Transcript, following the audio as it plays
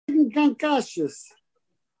can kashas.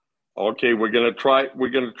 Okay, we're gonna try to.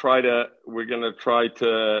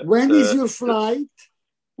 When is your flight?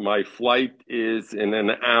 My flight is in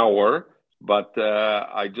an hour, but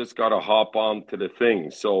I just got to hop on to the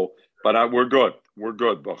thing. So, but we're good. We're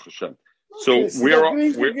good, Baruch Hashem. So where are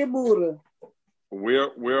we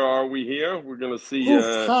here? We're gonna see.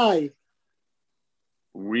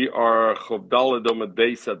 We are Chavdala Domad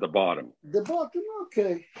Beis at the bottom. The bottom,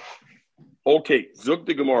 okay. Okay, Zug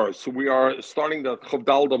the Gemara. So we are starting the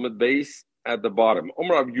Chavdala Domad Beis at the bottom.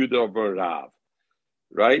 Omar Yudah Rav,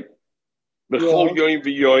 right? Bechol Yoim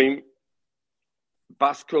v'Yoim.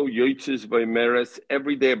 Basko Yoitzes by Meres.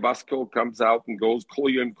 Every day Basko comes out and goes. Kol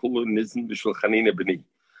Yoim Kulu Nizen B'Shel Chanina B'ni.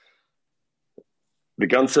 The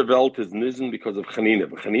ganze Welt is nizen because of Chanina.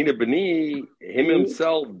 But Chanina B'ni, him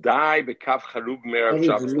himself, died b'kav charuv me'erev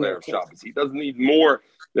Shabbos le'erev Shabbos. He doesn't need more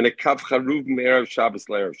than a kav charuv me'erev Shabbos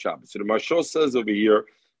le'erev Shabbos. So the Mashal says over here,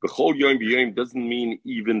 b'chol yom b'yom doesn't mean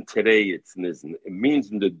even today it's nizen. It means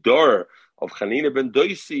in the door of Chanina ben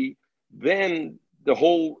Doisi, then the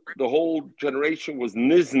whole generation was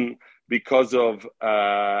nizen because of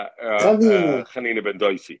Chanina ben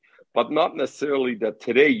Doisi. But not necessarily that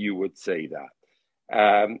today you would say that.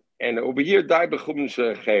 And over here,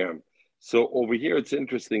 so over here it's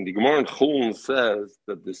interesting. The Gemara in Chulun says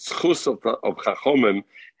that the schus of Chachomim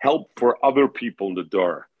help for other people in the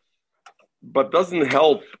door, but doesn't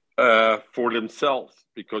help for themselves,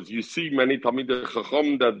 because you see many Talmidei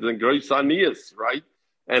Chachom that the Greis Aniyas, right?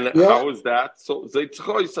 And how is that? So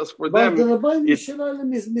Zeitzchois, for them,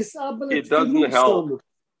 it doesn't help.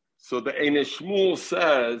 So the Eine Shmuel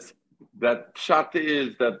says that Pshat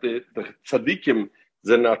is that the tzaddikim,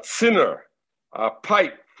 they're not sinner, a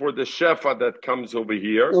pipe for the shefa that comes over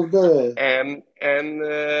here, and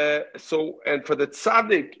for the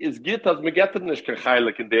tzaddik is git as megetet nish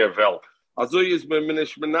kechaylik in der Welt. Also is me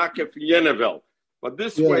minish menake for jene Welt. But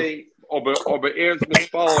this way, ober erz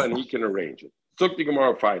mispal, and he can arrange it. Zog the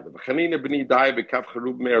Gemara five. Chanina b'ni dai b'kav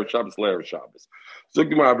charub me'er Shabbos le'er Shabbos. Zog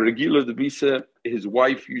the Gemara Regila the Bisa. His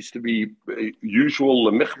wife used to be usual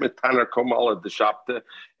lemichmet taner komal at the Shabta.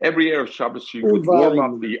 Every year of Shabbos she would warm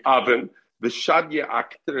up the oven. The shadya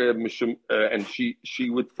akter and she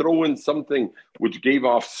would throw in something which gave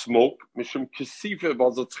off smoke. Mishum kesife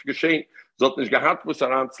was it geschehen. Zot nicht gehabt was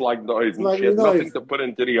like the oven. She had nothing to put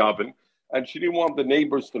into the oven, and she didn't want the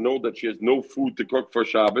neighbors to know that she has no food to cook for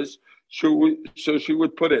Shabbos. So she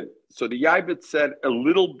would put in. So the Yaibit said a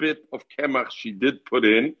little bit of kemach she did put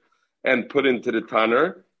in and put into the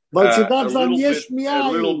tanner. But a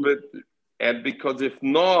little bit, and because if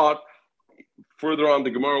not, further on the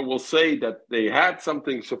Gemara will say that they had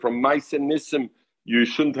something. So from Ma'aseh Nisim you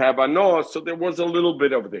shouldn't have anoah. So there was a little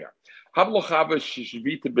bit over there.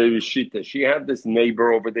 She had this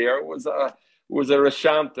neighbor over there. It was a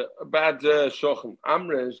Rashanta, a bad shochem.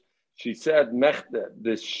 Amrej. She said, Mechta,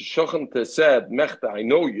 the Shochante said, Mechta, I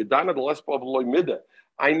know you, Dana the Lespa of Loimida.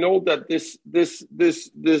 I know that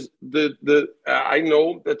I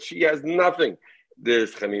know that she has nothing.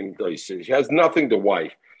 There's Chanin Doisi. She has nothing to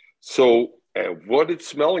wife. So, what it's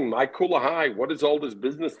smelling, my kulahai, what is all this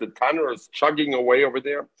business? The tanner is chugging away over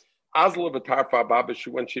there. Azla v'tarfa babish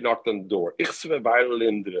when she knocked on the door.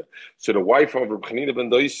 So the wife of Reb Chanina ben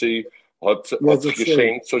Doisi,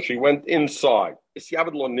 so she went inside. In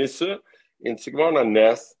Sigmana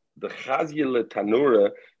Nes, the Chazile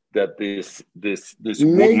Tanura, that this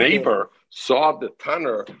neighbor saw the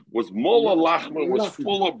tanner was mola lachma, was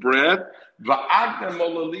full of bread, va'agna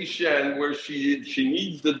mola lisha, and where she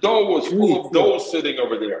needs the dough was full of dough sitting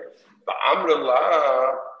over there.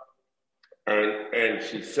 Va'amrala, and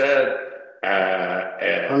she said,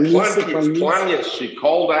 Planius, she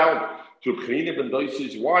called out to Chanina ben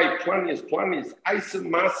Doisi's wife, Planius,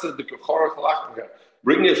 Eisen Masa the Kachorach Lachma,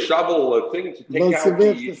 bring a shovel, a thing to take out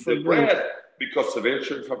the bread, because of it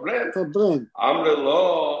for bread.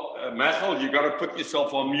 Amrullah, Mechel, you got to put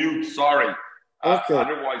yourself on mute, sorry. Okay.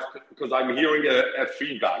 Otherwise, because I'm hearing a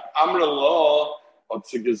feedback. Amrullah,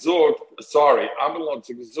 sorry, Amrullah,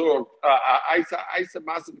 Eisen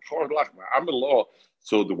Masa the Kachorach Lachma, Amrullah.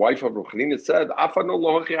 So the wife of Ruchanina said,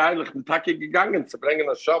 gegangen to bring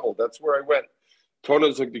a shovel. That's where I went.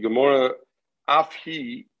 Tona zog the Gemara,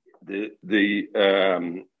 Afhi,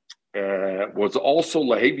 was also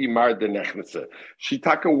Lahevi Mar de Nechnese.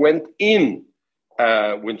 Shitaka went in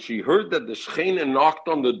when she heard that the Shechina knocked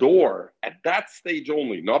on the door, at that stage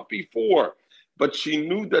only, not before. But she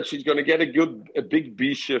knew that she's going to get a big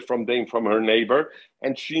bisha from her neighbor,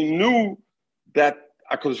 and she knew that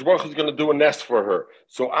HaKadosh Baruch is going to do a nest for her.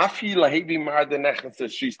 So Afi Lahevi Mardenech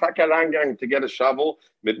says she's takerangang to get a shovel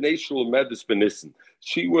mit Neshul Medis Benissen.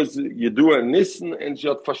 She was Yedua Nissen and she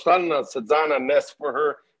had verstanden als Sadzana nest for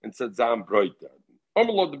her and Sadzam Broita.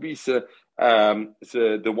 Omelot Bisa,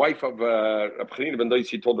 the wife of Rab Chanina ben Dois,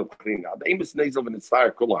 she told Rab Chanina, the Amos Nezel ben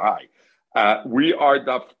Itzar Kulahai. We are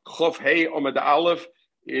the Chof Hey Omed Aleph,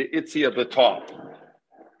 it's here at the top.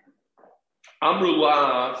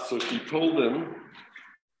 Amrullah, so she told him,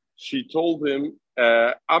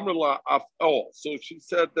 Amrullah, so she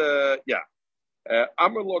said,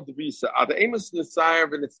 Amrullah Devisa, the Amos Nisar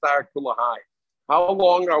ben Itzar Kulahai. How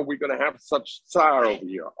long are we going to have such tsar over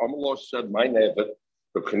here? Amrullah said, my nevet.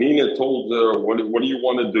 But Chanina told her, what do you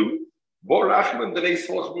want to do? We're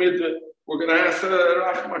going to ask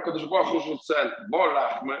Rachma, Kadosh Baruch Hu said, Bo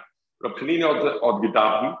Rachma, Rab Chanina had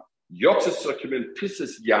gedacht, Yotzes Rakimin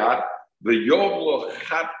Pisses Yad, the Yovlo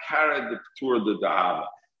Chat Kara de Ptur de Dahava.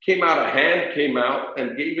 Came out, a hand came out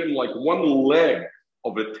and gave him like one leg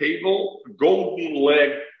of a table, golden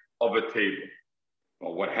leg of a table.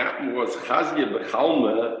 Well, what happened was Chazia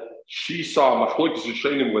Bechalma, she saw Machlokes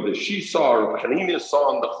Rishonim with it. She saw, Rab Chanina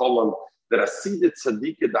saw in the Cholam that a seated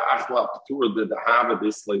tzaddik da achla p'tur de hava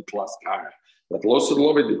this late class kara. That los and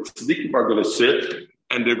the tzaddikim are going to sit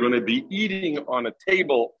and they're going to be eating on a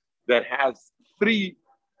table that has 3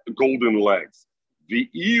 golden legs. The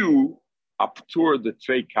EU ap'tur de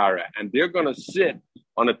tvei kara, and they're going to sit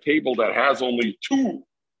on a table that has only two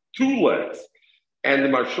legs. And the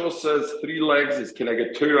Marshal says 3 legs is can I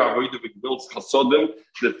get Torah avoid the builds chasodim,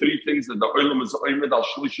 the 3 things that the olam is oimed al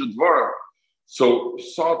shlisha dvar. So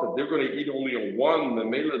saw that they're going to eat only on one, the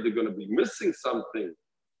mela they're going to be missing something.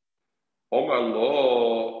 Omar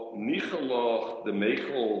lo nichaloch the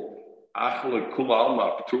mechel achle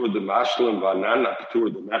kulalma p'tur the mashlim vanana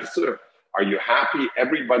p'tur the mechser. Are you happy?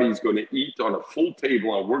 Everybody's going to eat on a full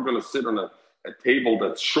table, and we're going to sit on a table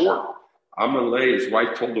that's short. Amalei, his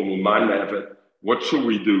wife told him, what should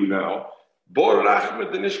we do now?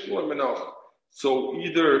 So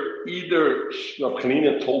either Rab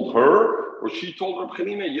Chanina told her, or she told Rab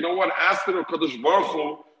Chanina, you know what? Ask the Kadosh Baruch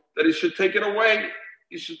Hu that he should take it away.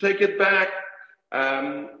 He should take it back.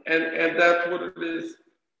 And that's what it is.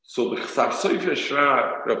 So the Chsav Sofer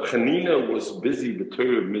Shra, Rab Chanina was busy with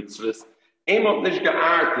Torah mitzvahs. It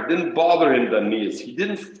didn't bother him the aniyas. He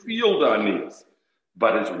didn't feel the aniyas.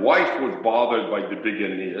 But his wife was bothered by the big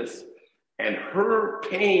aniyas. And her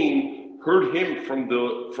pain hurt him from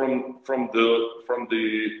the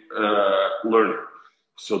learner.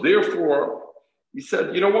 So therefore, he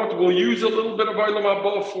said, you know what? We'll use a little bit of Olam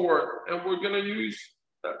Haba for it, and we're going to use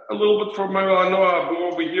a little bit from Noah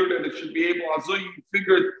over here that it should be able. Azoy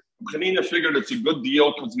Chanina figured it's a good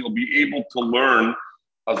deal because he'll be able to learn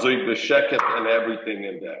Azoy B'Sheket and everything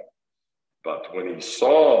in that. But when he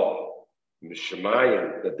saw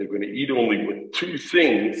Mishamayim that they're going to eat only with 2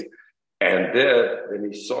 things. And then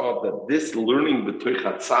he saw that this learning b'toich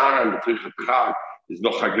hatzar and b'toich hachag is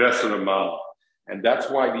no chagreser amal. And that's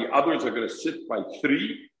why the others are going to sit by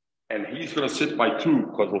 3, and he's going to sit by 2,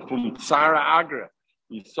 because from tzara agra.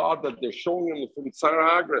 He saw that they're showing him from tzara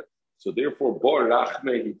agra. So therefore, Bo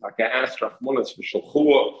Rachme, he asked Rachmanas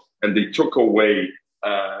v'shalchua, and they took away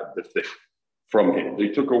the thing from him. They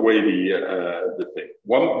took away the thing.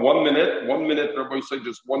 One minute, Rabbi said,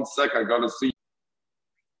 just 1 sec, I got to see.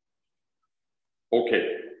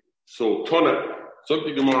 Okay, so Tona, so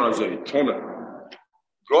the Gemara says, Tona,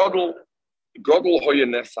 Godel hoye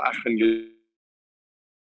nesachen.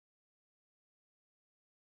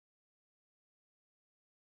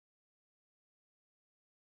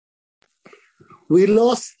 We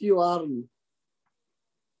lost you, Arn.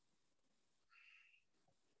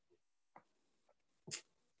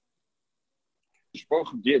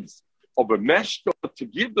 Shpoch gives. Of a meshka to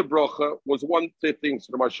give the bracha was one thing.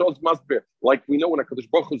 So the Marshals must be like we know when a Kadosh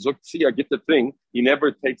Baruch Hu Zuktzia get the thing, he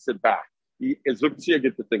never takes it back. He Zuktzia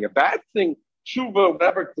get the thing. A bad thing, tshuva,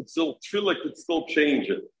 whatever, could still change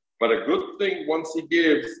it. But a good thing, once he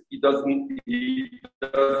gives, he doesn't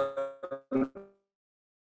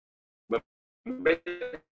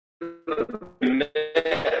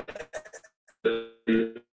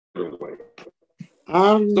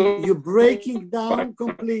Arn, you're breaking down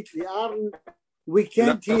completely. Arn, we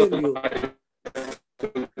can't hear you.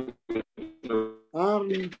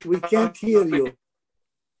 Arn, we can't hear you.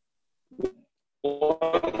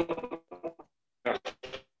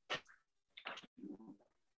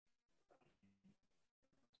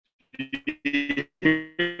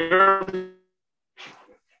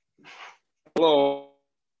 Hello,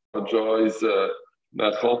 Joyce,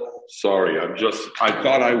 Nechel. Sorry, I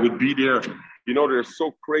thought I would be there. You know, they're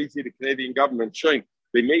so crazy, the Canadian government. Shane,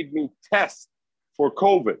 They made me test for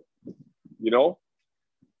COVID, you know?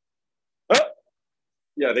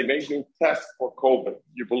 Yeah, they made me test for COVID.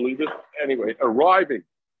 You believe it? Anyway, arriving.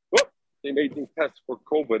 They made me test for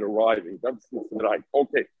COVID arriving. That's right.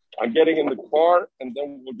 Okay, I'm getting in the car, and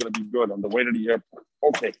then we're going to be good on the way to the airport.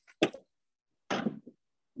 Okay.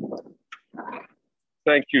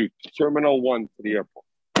 Thank you. Terminal 1 to the airport.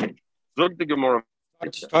 Zug the Gemara.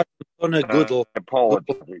 Start Tuna Gudel.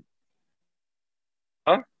 Apologies.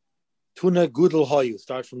 Huh? Tuna Gudel Hoyu.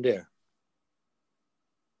 Start from there.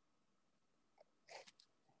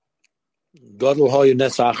 Gudel Hoyu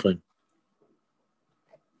Nes Achron.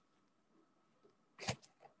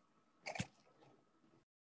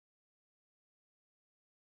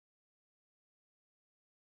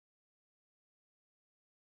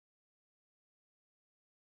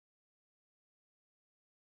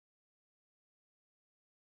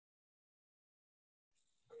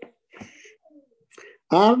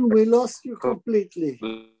 Aaron, we lost you completely.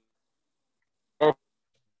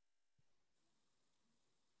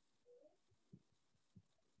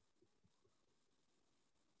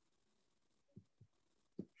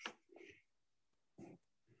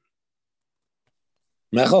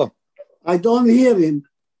 Mecho? I don't hear him.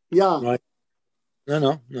 Yeah. Right.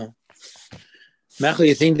 No. Mecho,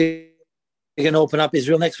 you think they can open up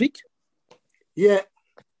Israel next week? Yeah.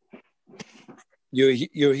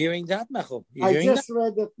 You're hearing that, Mecho? I just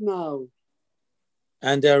read it now.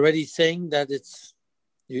 And they're already saying that it's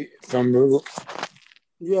from...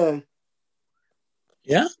 Yeah.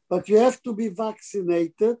 Yeah? But you have to be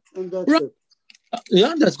vaccinated, and that's it.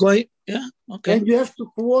 Yeah, that's going... Yeah, okay. And you have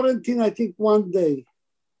to quarantine, I think, 1 day.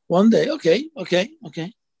 1 day, okay. Okay,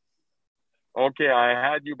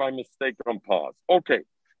 I had you by mistake on pause. Okay.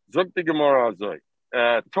 Zog the Gemara Azoi.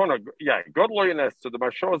 Tona, yeah, God loyalness to the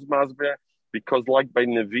Mashos Masber, because like by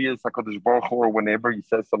Nevi'as HaKadosh Baruch Hu, whenever he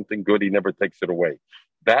says something good, he never takes it away.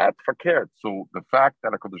 That verkehrt. So the fact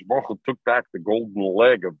that HaKadosh Baruch Hu took back the golden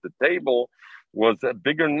leg of the table was a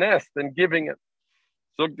bigger nest than giving it.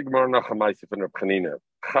 Zog the Gemara Nachamaisif and Reb Chanina.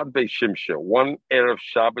 Chad Bei Shimshe, 1 Erev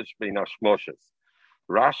Shabbos Bein Hashmoshes.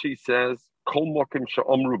 Rashi says, Kol Mokim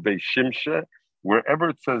She'omru Bei Shimshe. Wherever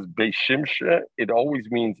it says Bei Shimshe, it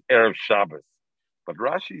always means Erev Shabbos. But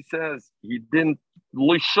Rashi says he didn't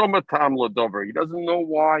lishomatam ladover. He doesn't know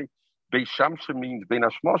why Bei Shamshe means Bein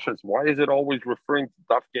Hashmoshes. Why is it always referring to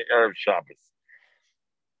Dafke Erev Shabbos?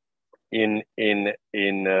 In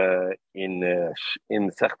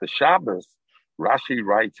Sechta Shabbos, Rashi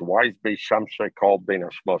writes, why is Bei Shamshe called Bein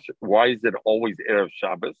Hashmoshes? Why is it always Erev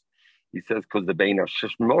Shabbos? He says because the Bein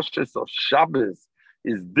Hashmoshes of Shabbos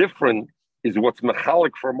is different. Is what's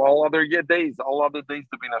mechalik from all other days. All other days,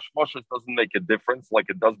 the Bein Hashmoshes doesn't make a difference like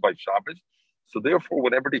it does by Shabbos. So therefore,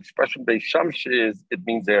 whatever the expression Bei Shamshe is, it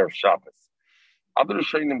means Erev Shabbos. Other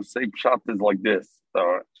Rishonim say Pshat is like this,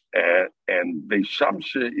 and Bei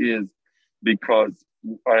Shamshe is because,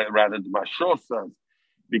 rather the Mashal says,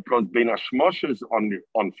 because Bein Hashmoshes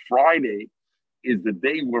on Friday is the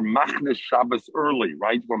day we're Machnes Shabbos early,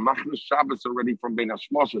 right? We're Machnes Shabbos already from Bein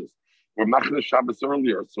Hashmoshes. We're Machnes Shabbos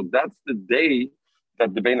earlier. So that's the day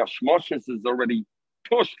that the Bein Hashmoshes is already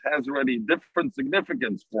pushed, has already different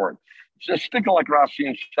significance for it. It's just sticking like Rashi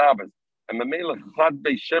and Shabbos. And the Melech Chad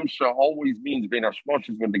Bei Shemshe always means Bein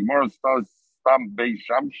Hashmoshes. When the Gemara starts Stam Bei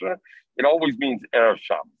Shamshe, it always means Erev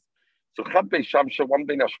Shabbos. So Chad Bei Shamshe, 1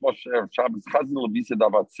 Bein Hashmoshes, Erev Shabbos, Chazin Levisa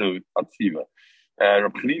Dav Atziva.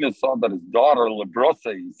 Reb Chanina saw that his daughter,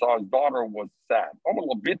 Lebrose, he saw his daughter was sad. Omer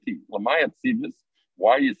Labiti, Lamay Atzivas.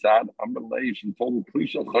 Why are you sad? I'm Malay. She told me,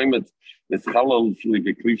 Klishal Chaymitz is Chalal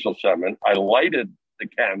Klishal Shemen. I lighted the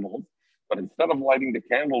candles, but instead of lighting the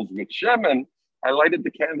candles with Shemen, I lighted the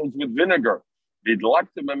candles with vinegar. And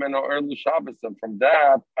from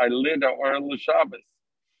that, I lit a Oil Shabbos.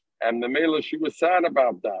 And the Mela, she was sad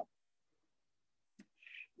about that.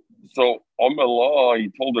 So, Omer, he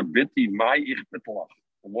told her, Biti, my ich bitlach.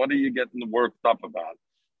 What are you getting worked up about?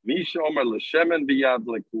 Misha Omer, L'Shemen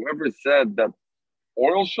biyadlik. Whoever said that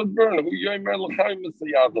oil should burn, who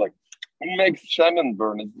makes Shemen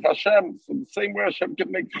burn? It's Hashem. So the same way Hashem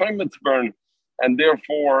can make Chaimitz burn, and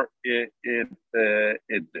therefore it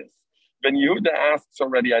this. When Yehuda asks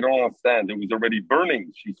already, I don't understand. It was already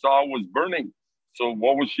burning. She saw it was burning. So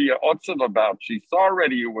what was she otzav about? She saw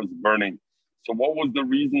already it was burning. So what was the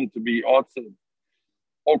reason to be otzav?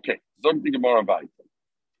 Okay, Zog the Gemara weiter.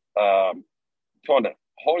 Tone.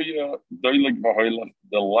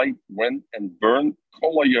 The light went and burned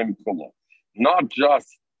not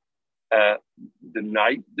just the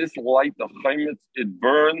night. This light, the chaimitz, it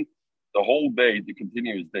burned the whole day, the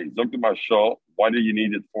continuous day. Why do you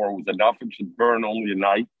need it for? It was enough. It should burn only a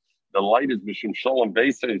night. The light is Mishum Shalom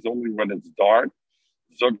Beisa is only when it's dark.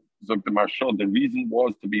 Zog the Marshal, the reason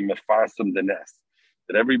was to be mefarsim the nest,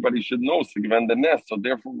 that everybody should know Sigvan the nest. So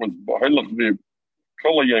therefore was B'Hoilach the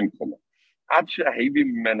Kolayim Kula. Acha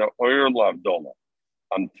Havim Mena Oyer Lavdola.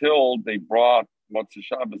 Until they brought Motzei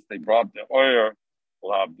Shabbos, they brought the Oyer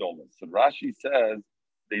Lavdola. So Rashi says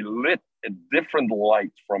they lit a different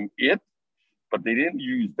light from it, but they didn't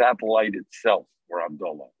use that light itself for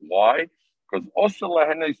Abdullah. Why? Because also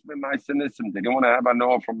they didn't want to have a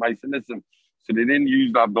Noah from Maisanism, so they didn't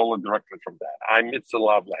use Abdullah directly from that. I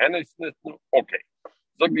mitzalav lehenism. Okay.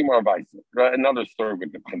 Another story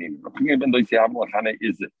with the Panina.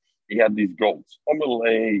 Is it? He had these goats.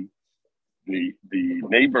 The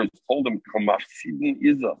neighbors told him,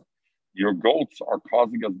 your goats are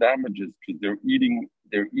causing us damages because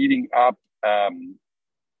they're eating up.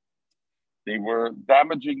 They were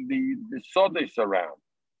damaging the sodes around.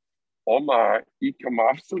 Omar,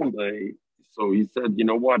 so he said, you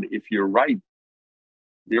know what? If you're right,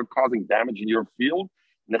 they're causing damage in your field.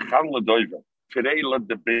 Today, let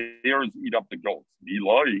the bears eat up the goats.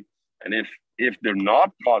 And if they're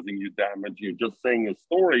not causing you damage, you're just saying a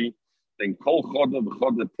story, then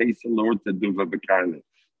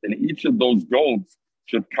then each of those goats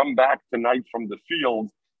should come back tonight from the field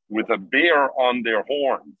with a bear on their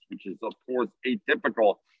horns, which is, of course,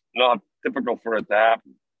 atypical, not typical for it to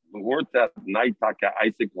happen.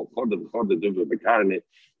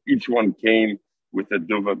 Each one came with a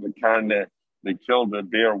duva bekarne. They killed the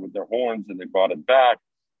bear with their horns and they brought it back.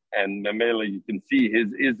 And Mamela, you can see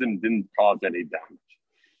his ism didn't cause any damage.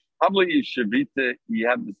 Probably Shavita, he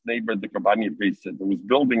had this neighbor, the Kabani Besa, that was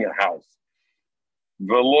building a house.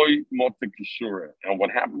 Veloy Motekishura. And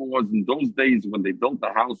what happened was in those days when they built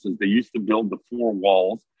the houses, they used to build the four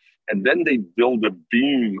walls, and then they build a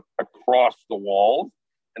beam across the walls,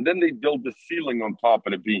 and then they build the ceiling on top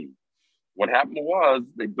of the beam. What happened was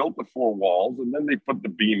they built the four walls, and then they put the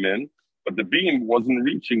beam in, but the beam wasn't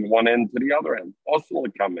reaching one end to the other end. Also,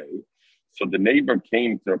 so the neighbor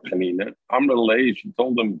came to Panina. Amrale, she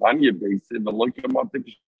told him, Banya Besa,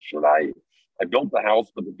 I built the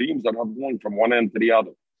house, but the beams are not going from one end to the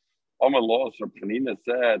other. Omar Loss or Panina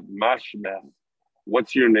said, Mashmeh,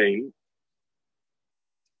 what's your name?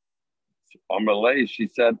 Omar she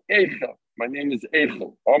said, Eicha, my name is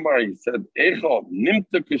Eicha. Omar, he said, Eicha,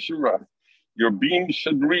 Nimta Kashura, your beams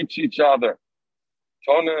should reach each other.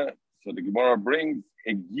 Tona, so the Gemara brings,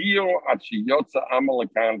 Egio Achiyotza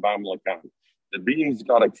Amalakan Bamalakan. The beams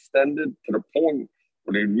got extended to the point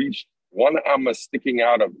where they reached one amma sticking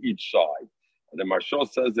out of each side. And the Marshal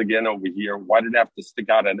says again over here, why did it have to stick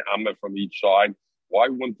out an amma from each side? Why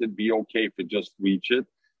wouldn't it be okay if it just reach it?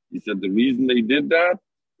 He said the reason they did that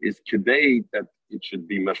is today that it should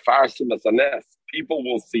be mefarsim as a nest. People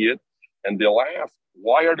will see it and they'll ask,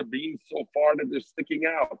 why are the beams so far that they're sticking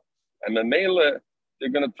out? And the Mele, they're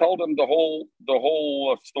going to tell them the whole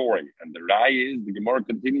story. And the Rai is, the Gemara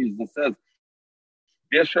continues and says,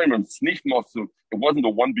 it wasn't the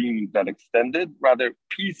one beam that extended, rather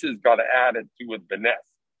pieces got added to it, the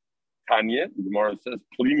nest. Tanya, the Gemara says,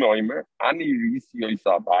 I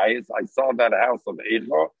saw that house of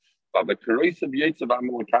Eicha,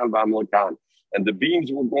 and the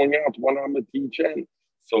beams were going out one arm at each end.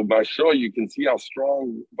 So by sure you can see how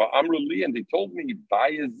strong. And they told me,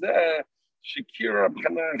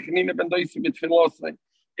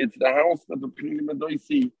 it's the house that the Penina Ben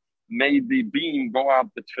Doisi made the beam go out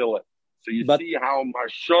the tefillah. So you see how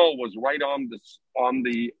Marshal was right on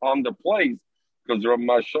the place, because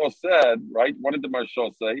Marshal said, right? What did the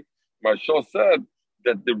Marshal say? Marshal said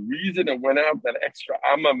that the reason it went out that extra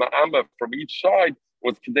amma from each side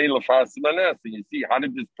was kedei lefarsim hanes. And you see, how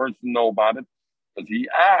did this person know about it? Because he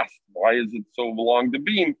asked, why is it so long the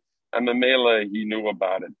beam? And Mamela, he knew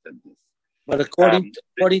about it. But according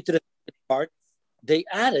to the part, they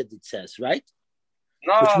added, it says, right?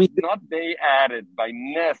 No, not they added. By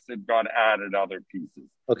Ness, it got added other pieces.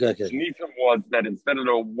 Okay. Shnifa was that instead of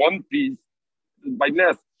the one piece, by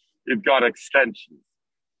Ness, it got extensions.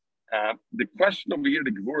 The question over here, the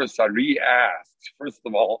Gevurah Sari asks, first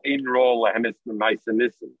of all, Ein Ro Lahanis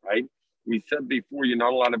B'Maisanism, right? We said before, you're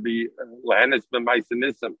not allowed to be Lahanis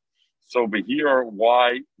B'Maisanism. So over here,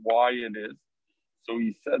 why it is? So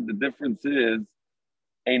he said the difference is,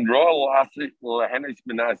 Ein Ro Lahanis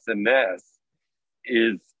B'Maisanis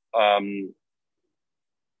is the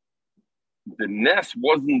nest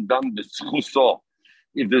wasn't done b'schuso.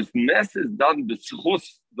 If this nest is done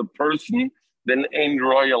b'schus the person, then ein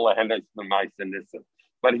royal lahenes b'maisanism.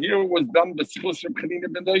 But here it was done b'schus Penina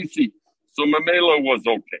Ben Doisi, so Mamela was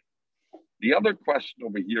okay. The other question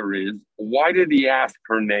over here is, why did he ask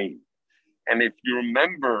her name? And if you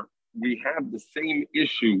remember, we had the same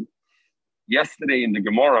issue yesterday in the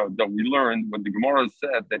Gemara that we learned when the Gemara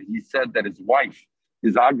said that he said that his wife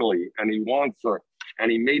is ugly and he wants her,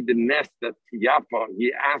 and he made the nest at Tiyapa.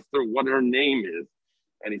 He asked her what her name is,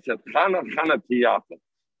 and he said, Chana Chana Tiyapa.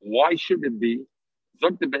 Why should it be?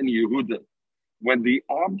 Zokte ben Yehuda. When the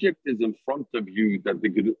object is in front of you, that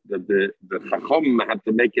the Chacham had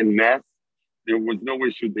to make a nest, there was no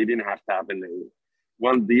issue. They didn't have to have a name.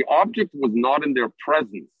 When the object was not in their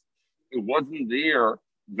presence, it wasn't there.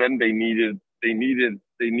 Then they needed a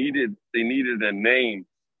name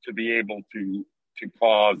to be able to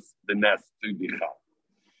cause the nest to be chal.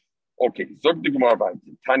 Okay, Zog the Gemara by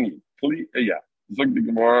Tanya. Zog the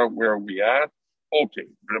Gemara, where are we at? Okay,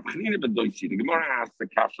 the Gemara asks the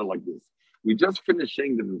kasha like this. We just finished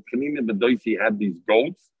saying that the Chanina Bedoisi had these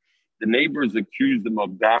goats. The neighbors accused them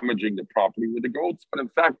of damaging the property with the goats, but in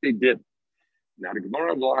fact they did. Now the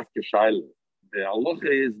Gemara will ask a shaila. The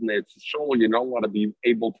halacha is you're not allowed to be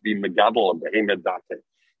able to be megadol of behemoth dake.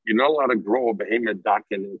 You're not allowed to grow a behemoth dake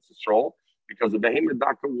in Yisrael because the behemoth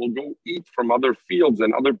dake will go eat from other fields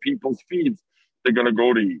and other people's feeds. They're going to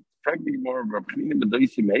go to eat.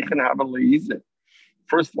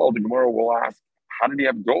 First of all, the Gemara will ask, how did he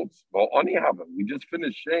have goats? Well, only have them. We just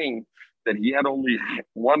finished saying that he had only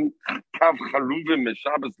one kav charuvim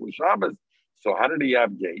Shabbos l'Shabbos. So how did he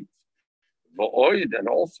have gates? And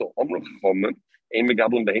also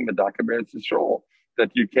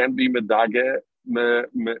that you can't be megadol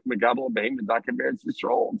behemoth daka be'eretz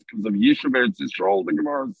Yisrael because of Yishuv be'eretz Yisrael. The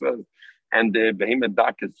Gemara says, and the behemoth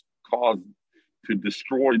daka is caused to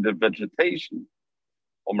destroy the vegetation.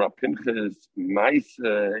 Omra Pinchas, nice.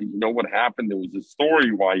 You know what happened? There was a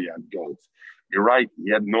story why he had goats. You're right.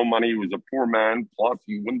 He had no money. He was a poor man. Plus,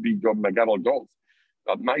 he wouldn't be megadol goats.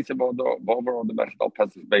 But nice about the Bechdel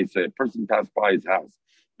Pesach base. A person passed by his house,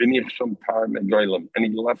 and he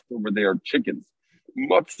left over there chickens. And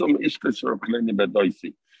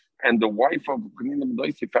the wife of Chanina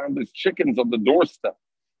Bedoisi found his chickens on the doorstep.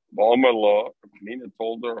 Chanina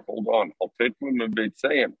told her, "Hold on, I'll take them and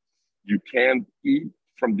say him. You can't eat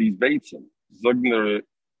from these beitzim, Zugner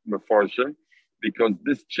Mefarsha, because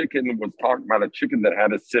this chicken was talking about a chicken that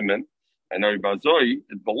had a simon, and it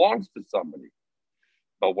belongs to somebody.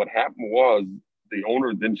 But what happened was the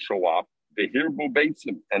owner didn't show up. The hirbu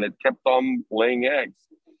beitzim, and it kept on laying eggs.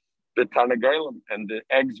 The tanagailim, and the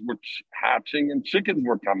eggs were hatching, and chickens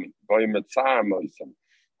were coming. And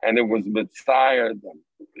it was mitzayah them,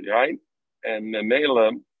 right? And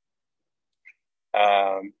Mela.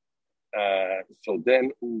 So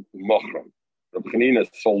then Mochram, the Chanina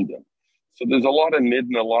sold them. So there's a lot of nid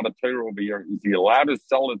and a lot of Torah over here. Is he allowed to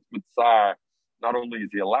sell it with Tsar? Not only is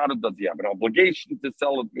he allowed it, does he have an obligation to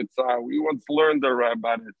sell it with Tsar? We once learned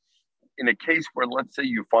about it. In a case where, let's say,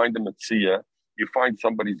 you find a Metzia, you find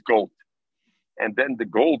somebody's goat, and then the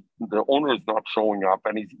goat, the owner is not showing up,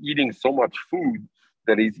 and he's eating so much food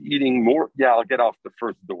that he's eating more. Yeah, I'll get off the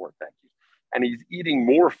first door, thank you. And he's eating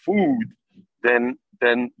more food than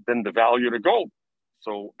the value of the goat.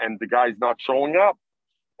 So, and the guy's not showing up,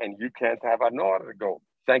 and you can't have another goat.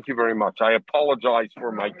 Thank you very much. I apologize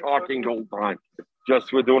for my talking the whole time.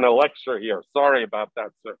 Just we're doing a lecture here. Sorry about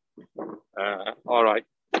that, sir. All right.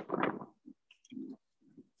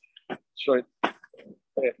 Sure.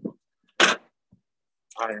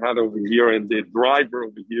 I had over here, and the driver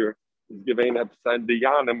over here is giving up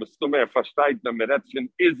Sandiana, Mustume, Versteitna, Meretchen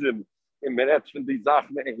Ism.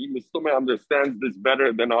 He understands this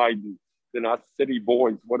better than I do. Than us city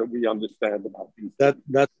boys. What do we understand about these? That's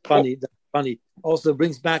funny. That's funny. Also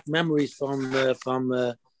brings back memories from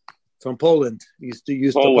Poland. Used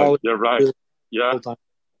to Poland. You're right. Yeah.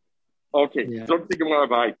 Okay. Yeah.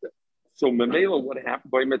 So Mamela, what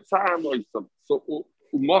happened by Metzah? So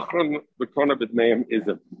Umachran the Konabit name is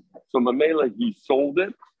it. So Mamela, he sold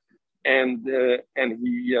it, and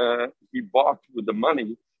he bought with the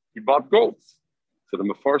money. He bought goats. So the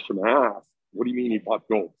Mefarshim asked, what do you mean he bought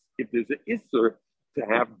goats? If there's an Isser to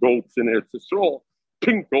have goats in Eretz Yisrael,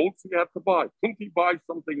 pink goats you have to buy. Couldn't he buy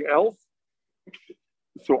something else?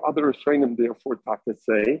 So other Rishonim therefore Taka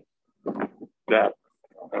say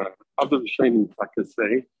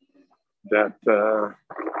that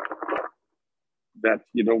that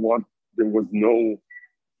you know what, it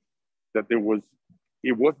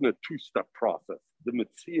wasn't a two-step process. The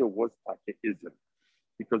Metzia was Taka Ism.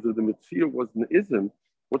 Because if the Metzia wasn't Ism,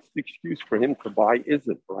 what's the excuse for him to buy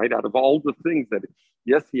Ism, right? Out of all the things that,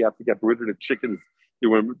 yes, he had to get rid of the chickens. They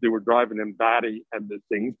were driving him batty and the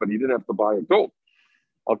things, but he didn't have to buy a goat.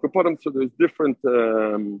 Al Kapadim, so there's different,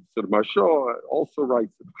 sort of Mashah also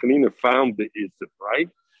writes that Chanina found the Ism, right?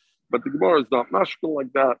 But the Gemara is not mashkal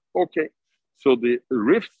like that. Okay. So the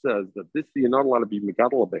Rif says that this you're not allowed to be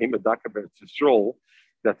megadol behemoth dakaber tzisrol.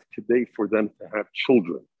 That's today for them to have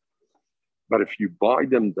children. But if you buy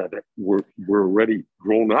them that were already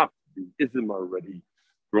grown up, the ism already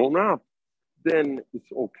grown up, then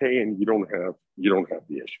it's okay, and you don't have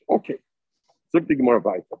the issue. Okay. Zog the Gemara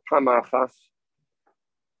weiter. Pamachas.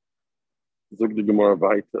 Zog the Gemara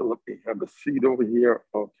weiter. Let me have a seat over here.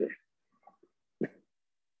 Okay.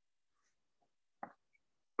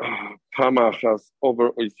 Pamachas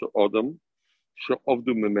over Oisa Odom.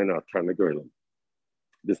 She'ovdu memena tarnagolim.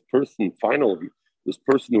 This person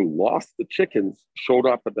who lost the chickens showed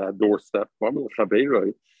up at that doorstep. Over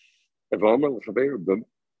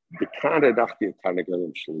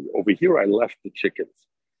here, I left the chickens.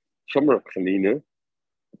 Shomer Chanina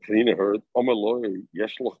heard, do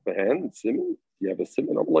you have a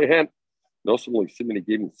simon? No, only simon, he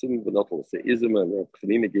gave him simon, but not say ism, and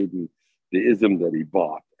Chanina gave him the ism that he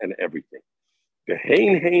bought and everything. The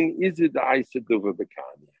hein is it the Isa Dova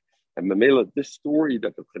Bekanya. And Mamela, this story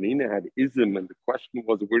that the Chanina had ism, and the question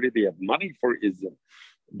was, where did they have money for ism?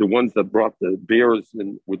 The ones that brought the bears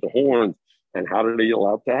in with the horns, and how are they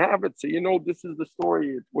allowed to have it? So, this is the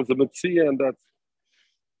story. It was a Metzia, and that's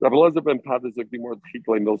Rabbi Elazar ben Padas,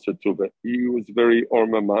 he was very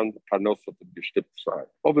ormaman, parnosa to gestippt side.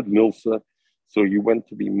 Ovid Milsa, so you went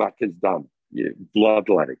to be Makis Dam,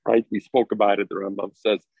 bloodletting, right? We spoke about it. The Rambam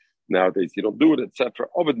says, nowadays, you don't do it, etc.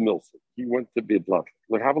 Ovid Milsa, he went to be a blood.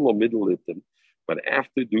 Like have a little middle of him, but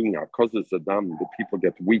after doing our causes Adam, the people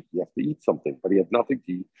get weak. You have to eat something, but he had nothing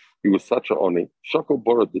to eat. He was such a oni. Shako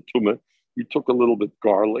borrowed the tumah. He took a little bit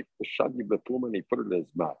garlic, the shadi beplum, and he put it in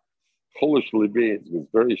his mouth. Cholish libez was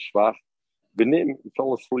very schwach. Benim, he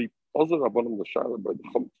fell asleep. Ozer Rabbanim l'shayla, but the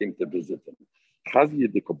Chum came to visit him. Chazi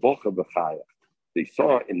yedikobocha b'chayach. They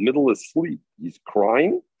saw in middle of sleep, he's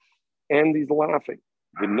crying and he's laughing.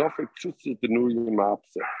 And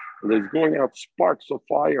there's going out sparks of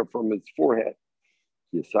fire from his forehead.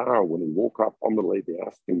 Yisar, when he woke up, they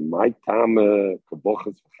asked him,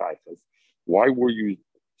 why were you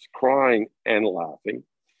crying and laughing?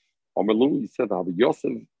 He said,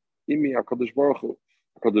 Yosef, HaKadosh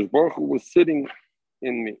Baruch Hu was sitting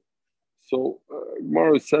in me. So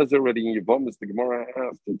Gemara says already in Yevamos, the Gemara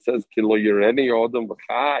asked, it says,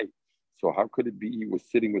 so how could it be he was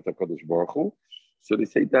sitting with HaKadosh Baruch Hu? So they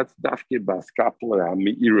say that's Dafke Baskapla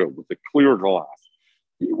Meira with a clear glass.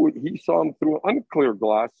 He saw him through an unclear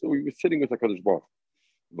glass, so he was sitting with HaKadosh Baruch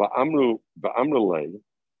Hu. Va'amrulei,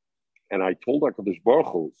 and I told HaKadosh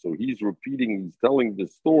Baruch Hu, so he's telling the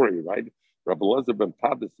story, right? Rabbi Elazar ben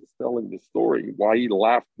Padas is telling the story, why he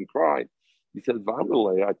laughed and cried. He says,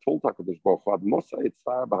 Va'amrulei, I told HaKadosh Baruch Hu,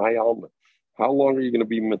 how long are you going to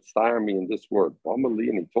be mitzvah me in this word? And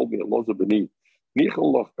he told me,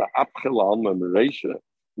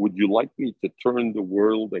 would you like me to turn the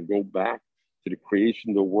world and go back to the creation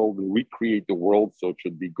of the world and recreate the world so it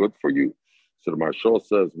should be good for you? So the Marshal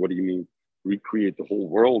says, what do you mean recreate the whole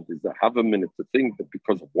world? Is a have a minute to think that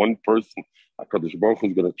because of one person, HaKadosh Baruch Hu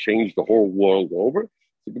is going to change the whole world over?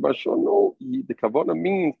 So the Marshal, no, the Kavanah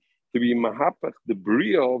means to be Mahapach, the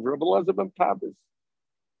Bria of Rabbi Elazar ben Padas.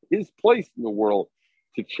 His place in the world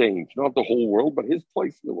to change, not the whole world, but his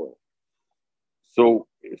place in the world. So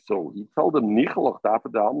he told them,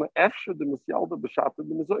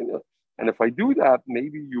 and if I do that,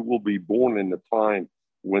 maybe you will be born in a time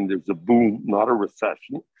when there's a boom, not a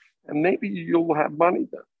recession, and maybe you'll have money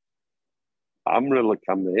then. So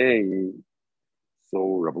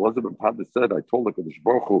Rabbi Elazar ben Padas said, I told HaKadosh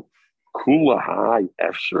Baruch Hu, Kula hai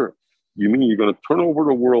efsher. You mean you're going to turn over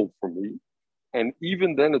the world for me? And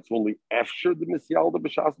even then, it's only after the Misyalda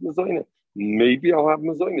B'Shas Mezayna. Maybe I'll have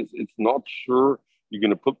Mezaynas. It's not sure you're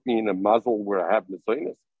going to put me in a muzzle where I have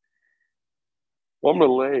Mezaynas.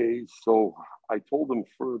 So I told him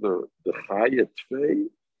further, the Chaya Tvei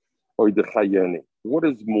or the Chayani. What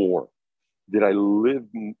is more? Did I live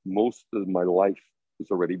most of my life is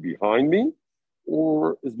already behind me?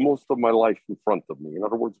 Or is most of my life in front of me? In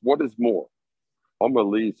other words, what is more?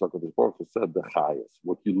 Amalei, HaKadosh Baruch Hu said the Chayas.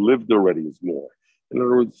 What you lived already is more. In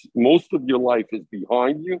other words, most of your life is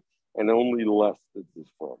behind you, and only less is in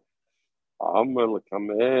front. So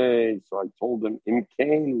I told him,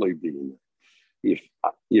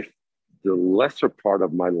 if the lesser part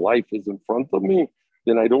of my life is in front of me,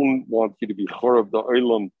 then I don't want you to be chorav the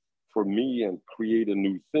olam for me and create a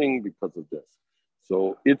new thing because of this.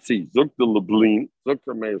 So Itzi, Zuk the Lublin, Zuk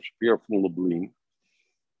Rameir Shpir from Lublin.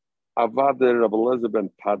 Avadir Rabbi Elazar ben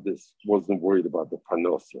Padas wasn't worried about the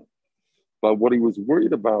panosa. But what he was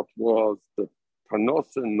worried about was that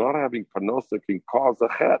panosa, not having panosa can cause a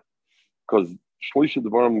chet. Because Shloisha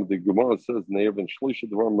Devarim, the Gemara says, Ne'evin Shloisha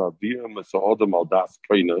Devarim Aviyah Mesa'odam Al Das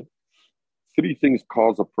Kaina. 3 things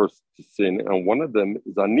cause a person to sin, and one of them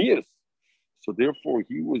is Anias. So therefore,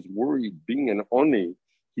 he was worried, being an Oni,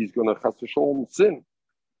 he's going to Chas v'Sholom sin.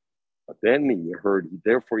 But then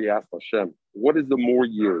therefore he asked Hashem, what is the more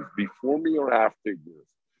years, before me or after years?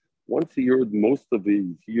 Once he heard most of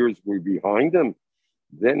these years were behind him,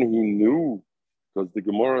 then he knew, because the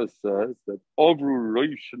Gemara says that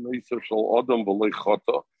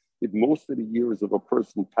if most of the years of a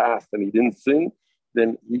person passed and he didn't sin,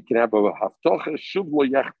 then he can have a haftocha shuv lo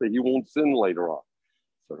yachta, he won't sin later on.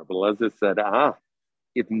 So Rabbi Eliezer said,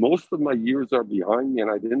 if most of my years are behind me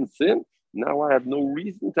and I didn't sin, now I have no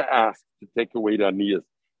reason to ask to take away the aniyas,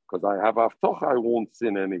 because I have haftocha, I won't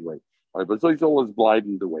sin anyway. But so he's always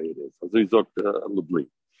blind the way it is. So he talked Lebli.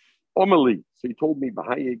 Omeli. So he told me,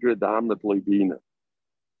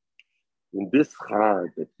 in this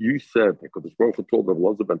char that you said, because the Baruch Hu told Rabbi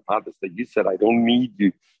Eliezer ben Padas that you said, I don't need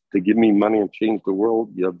you to give me money and change the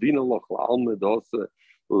world. I'll give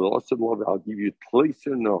you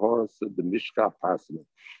Tleiser Naharasa, the Mishka Parsimon.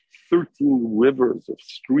 13 rivers of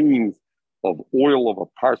streams of oil of a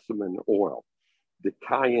parsimon oil. The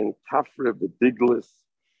Kayan, Kafra, the Diglis,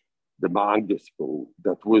 the Mangispo,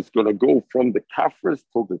 that was going to go from the Kafris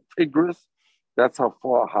to the Tigris. That's how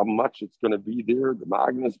much it's going to be there. The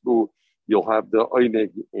Magnusbu, you'll have the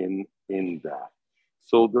Oinig in that.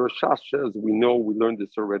 So the Rashash says, we learned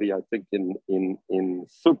this already, I think, in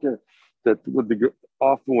Sukkah, that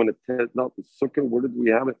often when it tells not the Sukkah, where did we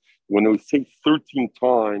have it? When we say 13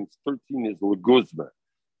 times, 13 is Leguzma. I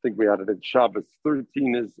think we had it in Shabbos.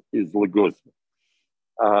 13 is Leguzma.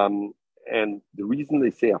 And the reason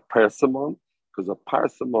they say a parsimon, because a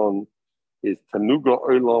parsimon is tanuga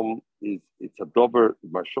olam, it's a dober,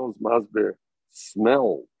 Marshall's masber,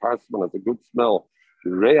 smell. Parsimon has a good smell.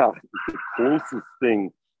 The reach is the closest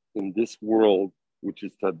thing in this world, which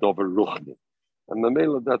is to dober ruchni. And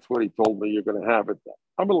Mamela, that's what he told me, you're going to have it.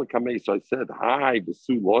 So I said, hi,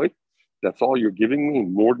 Besu Lloyd, that's all you're giving me?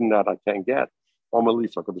 More than that I can't get.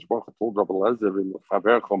 Amalisa, because Baruch Hu told Rabbi Eliezer in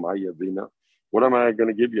Chaverchom Hayavina, what am I going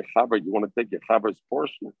to give you, Chaver? You want to take your Chaver's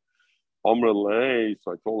portion? Amrele.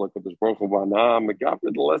 So I told HaKadosh Baruch Hu,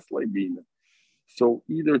 so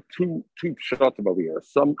either two pshatim over here.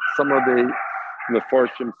 Some of the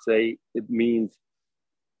Mefarshim say it means,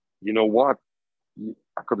 you know what?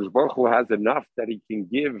 HaKadosh Baruch Hu has enough that he can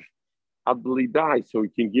give Adli Dai, so he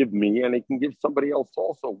can give me and he can give somebody else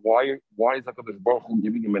also. Why is HaKadosh Baruch Hu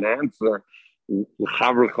giving him an answer? You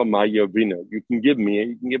can give me and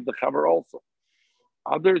you can give the Chaver also.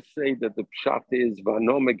 Others say that the pshat is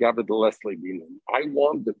Vano Megavad Leslie Binan. I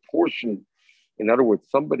want the portion, in other words,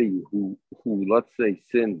 somebody who let's say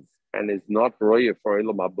sins and is not roya for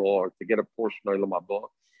Elam Haba, or to get a portion of Elam Haba,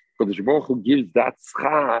 because the Baruch Hu gives that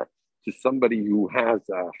schar to somebody who has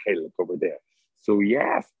a chelik over there. So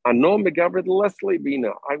yes, Ano Megavad Leslie Bina.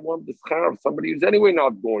 I want the schar of somebody who's anyway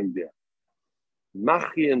not going there.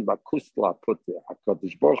 Machi and Bakustla put there.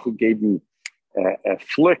 HaKadosh Baruch Hu gave me a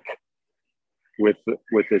flick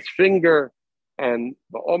with his finger, and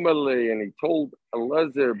he told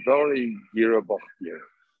Eliezer Bari Girabachir.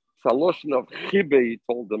 Saloshn of Chibe, he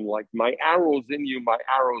told him, like, my arrows in you, my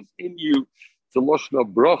arrows in you. Saloshn of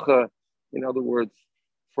Bracha, in other words,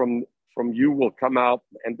 from you will come out,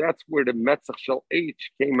 and that's where the Metzach Shel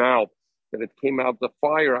H came out, that it came out the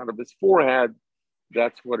fire out of his forehead.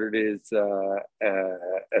 That's what it is, a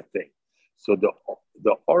thing. So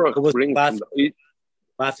the Aruch brings from the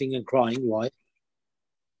laughing and crying. Why?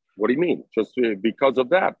 What do you mean? Just because of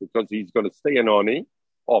that? Because he's going to stay in Oni.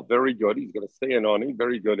 Oh, very good. He's going to stay in Oni.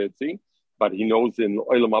 Very good, Itzi. But he knows in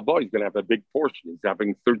Olam Haba he's going to have a big portion. He's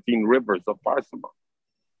having 13 rivers of Parsimon.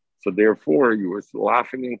 So therefore, he was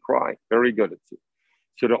laughing and crying. Very good, Itzi.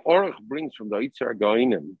 So the Aruch brings from the Yitzhar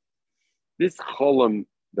Goinim this cholam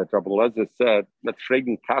that Rabbi Eliezer said, that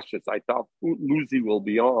Fregen Kashas, I thought Luzi will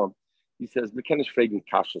be on. He says, we can't Fregen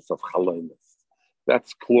Kashas of Chalonis.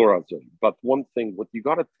 That's chlorazim. But one thing, what you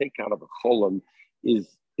got to take out of a cholam is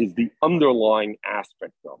the underlying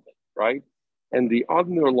aspect of it, right? And the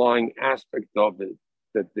underlying aspect of it,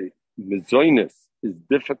 that the mezoinus is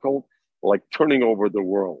difficult, like turning over the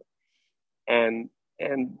world. And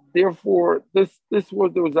therefore, there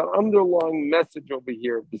was an underlying message over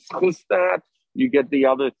here. Because that, you get the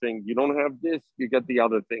other thing. You don't have this, you get the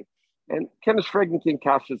other thing. And Kenish Fregen King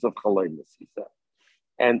Kashas of Chalonis, he said.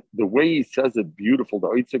 And the way he says it, beautiful. The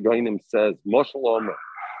Yitzhar Goinim says, Moshel Omer,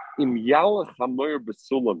 Im Yalach Hamer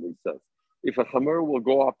Besulam, he says, if a Hamer will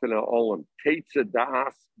go up in an Olam, Teitze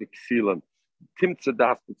Das B'Ksilim, Timtze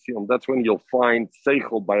Das B'Ksilim, that's when you'll find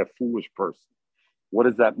Seichel by a foolish person. What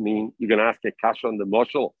does that mean? You're going to ask a kasha on the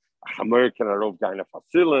moshel, American Arov Gaina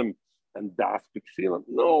Fasilim, and Das Pixilim.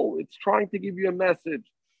 No, it's trying to give you a message.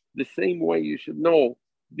 The same way you should know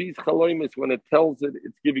these chaloimis, when it tells it,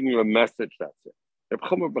 it's giving you a message. That's it. It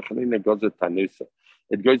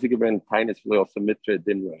goes to give an tainis v'leosa mitra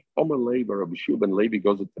dinrei. Omer Levi, Rabbi Shuban Levi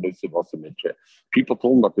goes to tanusa v'osa mitra. People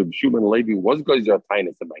told him that Rabbi Shuban Levi was going to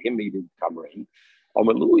tainis, and by him he didn't come rain.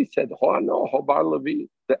 Omer Louis said, "Oh no, Bar Levi.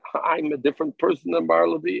 I'm a different person than Bar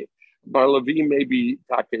Levi. Bar Levi maybe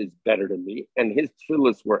Taka is better than me, and his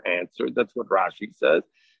tefillas were answered. That's what Rashi says,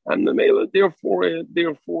 and the Mela, therefore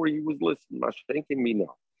he was listening. Mashenkin me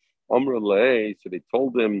now. Omer Lei, so they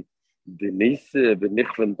told him, Denise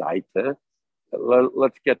v'nichven daita.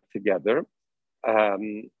 Let's get together.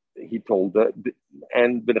 He told her,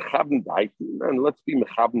 and b'nechaben daiten, and let's be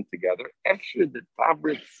mechaben together. Actually, the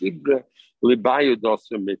tabret sibra libayu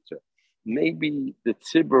doser mitra. Maybe the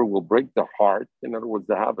tzibur will break the heart. In other words,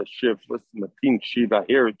 they have a shivas, matin shiva,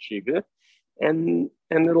 here shiva, and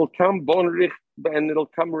it'll come bonrich, and it'll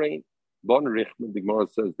come rain. Bonrich, the Gemara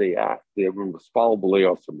says they were respal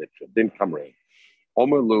b'leos mitra. Didn't come rain.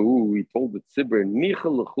 Omer Lahu, he told the tzibur,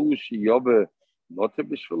 nichel lechu shiyove motor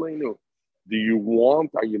b'shveleinu. Do you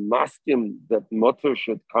want? Are you masking that motor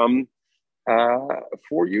should come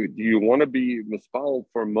for you? Do you want to be mispal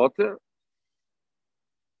for motor?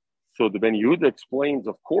 So the Ben Yehuda explains,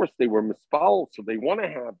 of course they were mispal, so they want to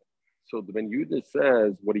have it. So the Ben Yehuda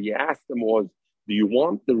says, what he asked them was, do you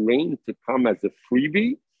want the rain to come as a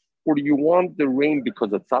freebie? Or do you want the rain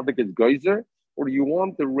because a tzaddik is geyser? Or do you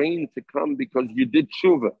want the rain to come because you did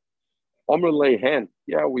tshuva? Omer lehen,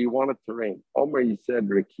 yeah, we want it to rain. Omer, he said,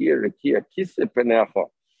 rekia, kisse penecha.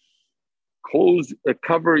 Close,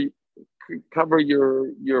 cover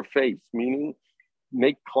your face, meaning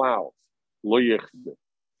make clouds. Lo yechze.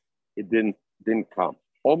 It didn't come.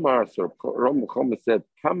 Omar, so Ram Muhammad said,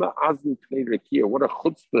 Kama azn pnei rekia. What a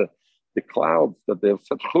chutzpah. The clouds, that they have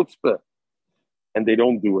such chutzpah, and they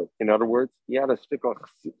don't do it. In other words, he had a stick of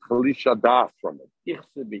chalisha das from it.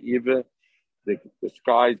 The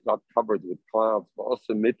skies got covered with clouds,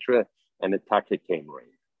 also mitra, and a take came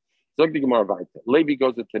rain. Zog the Gemara weiter. Levi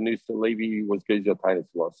goes to Tanusa. Levi was Gezer Tainus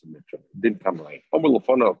also mitra. Didn't come rain. Omer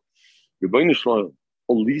Lefonov. Rebbeinu Shalom.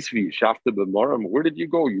 Olisvi Shafta b'Moram. Where did you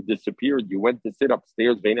go? You disappeared. You went to sit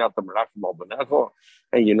upstairs. And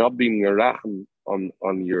you're not being merachim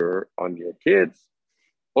on your kids.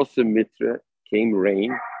 Also mitra. Came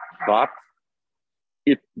rain, but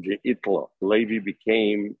itla. Levi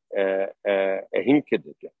became a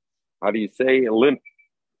hinkedike. How do you say a limp?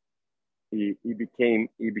 He became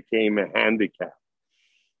a handicap.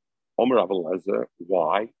 Omer Avelezer,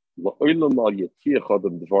 why?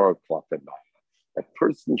 A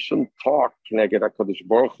person shouldn't talk kneged HaKadosh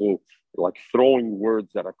Baruch Hu, like throwing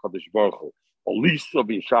words at HaKadosh Baruch Hu. Olisa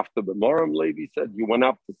b'shafta b'maram, Levi said, you went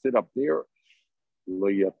up to sit up there.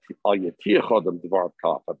 Why?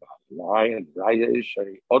 And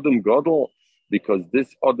Adam Gadol, because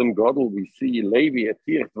this Adam Gadol, we see Levi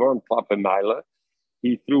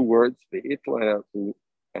he threw words to Hitler,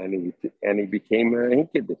 and he became a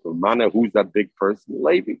hinkedik. Mana, who's that big person?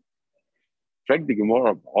 Levi. Check the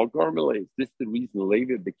Gemara. Is this the reason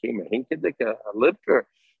Levi became a hinkedik, a lipper?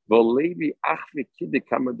 Well, Levi achvi kiddik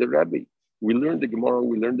kama the Rebbe. We learned the Gemara.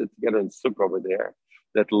 We learned it together in Sukkah over there.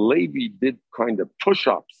 That Levi did kind of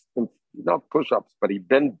push-ups, not push-ups, but he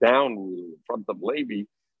bent down in front of Levi.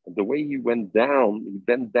 And the way he bent down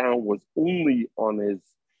was only on his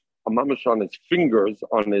fingers,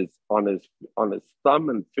 on his thumb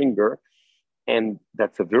and finger. And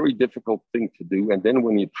that's a very difficult thing to do. And then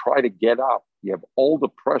when you try to get up, you have all the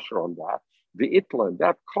pressure on that. The itla,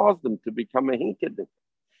 that caused him to become a hinkedik.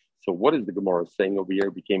 So what is the Gemara saying over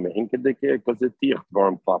here? Became a hinkedik because it tiach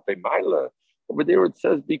plape maila. Over there it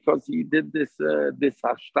says because he did this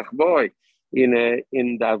hashtachboy in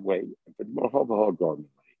that way.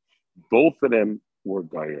 Both of them were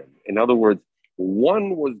goyim. In other words,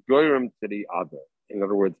 one was goyim to the other. In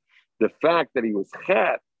other words, the fact that he was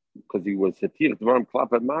chet, because he was hetir dvarim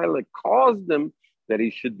klapet ma'ale, caused him that he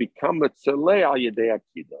should become a tzolei al yedei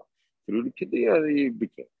akida. Through the kiddush he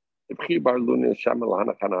became. B'chi bar Luna shamal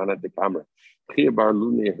hanachana the camera. B'chi bar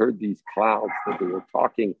Luna heard these clouds that they were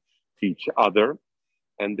talking to each other,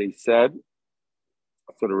 and they said,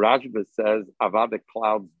 so the Rashba says, Avad, the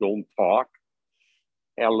clouds don't talk.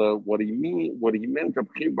 Ella, what he meant to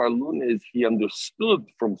B'chi bar Luna is he understood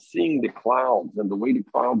from seeing the clouds and the way the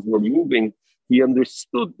clouds were moving, he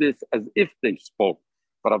understood this as if they spoke.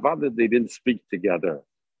 But Avad, they didn't speak together,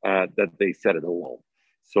 that they said it alone.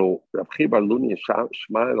 So Rav Chia Bar Luni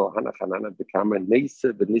Shma'el Hana Chanana Bekama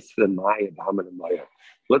Neisa B'Nisva Maya B'Haman and Maya.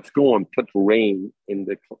 Let's go and put rain in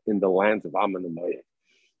the lands of Ammon and Maya.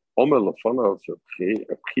 Omer Lefana Rav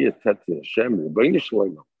Chia Tet Hashem Rebbeinu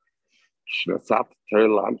Shlomo Shnasat Ter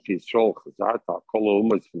Lam Fi Yisrael Chazarta Kol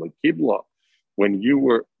Umas V'Lekibla. When you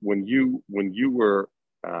were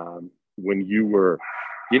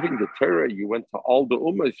giving the Torah, you went to all the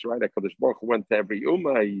Ummahs, right? HaKadosh Baruch Hu went to every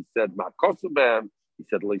Ummah. He said, Ma'kosabem. He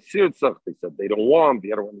said, Le'sirtzach. They said, they don't want,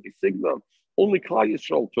 the other one, they sig them. Only Klal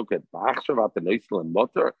Yisrael took it. Ba'achshav at the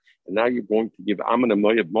Mutter. And now you're going to give Ammon and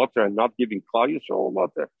Moav Mutter and not giving Klal Yisrael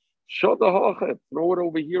Mutter. Shadahachet. Throw it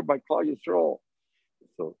over here by Klal Yisrael.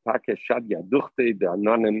 So, Taka Shad Yaduchte, the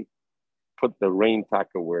Ananim put the rain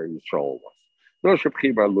Taka where Yisrael was. Rosh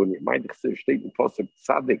Chia Bar Luni, my Chsiv steht in Pasuk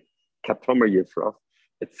Tzadik Katomer Yifrach.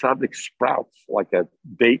 A tzaddik sprouts like a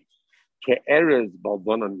date, ke'erez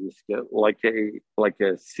baldonan yiske, like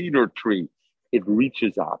a cedar tree, it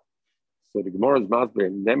reaches out. So the Gemara is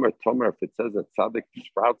masber nemer tomer. If it says a tzaddik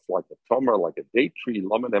sprouts like a tomer, like a date tree,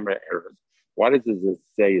 lama nemer erez. Why does it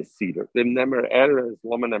say a cedar? The nemer erez,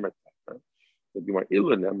 lama nemer tomer. The Gemara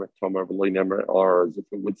illa nemer tomer, v'loy nemer arz. If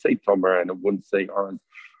it would say tomer and it wouldn't say arz,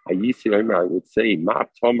 I would say ma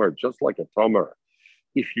tomer, just like a tomer.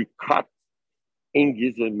 If you cut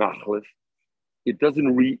it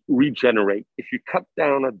doesn't regenerate. If you cut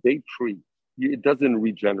down a date tree, it doesn't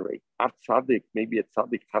regenerate. Maybe a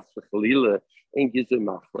tzaddik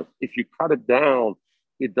if you cut it down,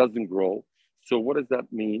 it doesn't grow. So what does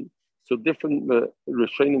that mean? So different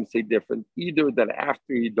Rishonim say different. Either that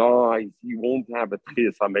after he dies, he won't have a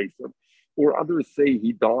tchias hamesim, or others say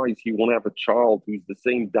he dies, he won't have a child who's the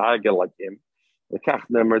same daga like him. The Kach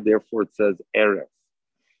Nemer, therefore, it says eretz.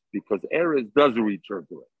 Because Erez does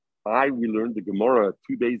regenerate. We learned the Gemara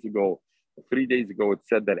 3 days ago. It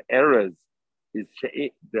said that Erez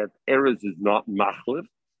is not machlif.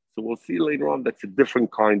 So we'll see later on that's a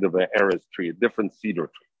different kind of an Erez tree, a different cedar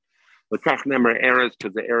tree. The Kach Nemer Erez,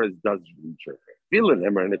 because the Erez does regenerate. Vila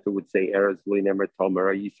Nemer, and if it would say Erez, Li Nemer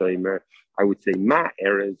Tomer, Yisaimer, I would say Ma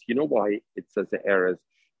Erez. You know why it says the Erez?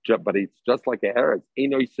 But it's just like an Erez.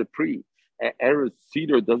 Enoi Sepri. Erez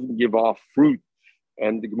cedar doesn't give off fruit.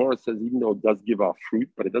 And the Gemara says, even though it does give off fruit,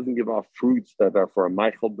 but it doesn't give off fruits that are for a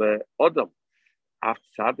Michael Adam. Af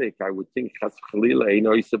Tzaddik, I would think, Chas Chalila,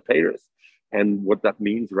 Eino Yisaperis. And what that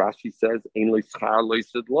means, Rashi says, Ein Lo Yischar Lo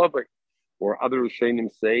Yisid Lovik. Or other Rishonim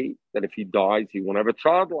say that if he dies, he won't have a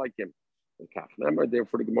child like him. And Kach Nemer,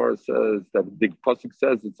 therefore the Gemara says, that the Pasuk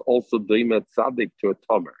says, it's also Doima Tzaddik to a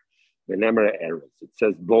Tomer. The Nemer Eretz. It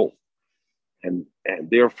says both. And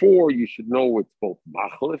therefore, you should know it's both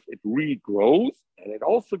machlif, it regrows, and it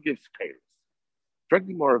also gives payers.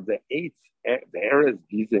 Directly more of the erez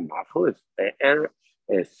gizim machlif, a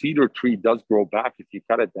cedar tree does grow back if you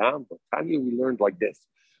cut it down. But Tanya, we learned like this: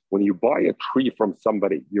 when you buy a tree from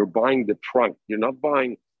somebody, you're buying the trunk. You're not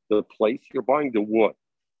buying the place. You're buying the wood.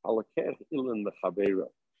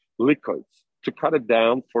 To cut it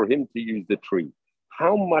down for him to use the tree.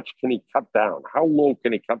 How much can he cut down? How low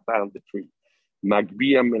can he cut down the tree?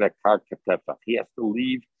 Magbiyam in a karka tefach. He has to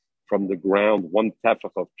leave from the ground 1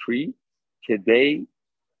 tefach of tree, kedei,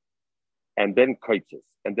 and then koitzes,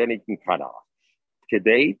 and then he can cut off.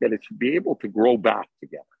 Kedei, that it should be able to grow back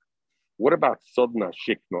together. What about sodna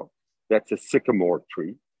shikma? That's a sycamore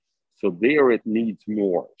tree. So there it needs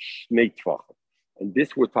more, shnei tefachim. And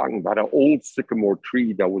this we're talking about an old sycamore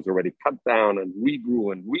tree that was already cut down and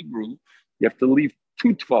regrew. You have to leave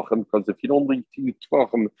 2 tefachim, because if you don't leave 2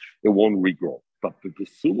 tefachim, it won't regrow. But the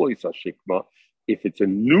Gesulois HaShikma, if it's a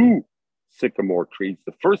new sycamore tree, it's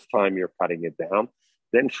the first time you're cutting it down,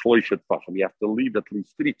 then shloisha tefachim. You have to leave at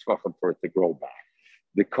least 3 tefachim for it to grow back.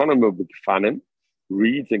 The Konim of Gefanim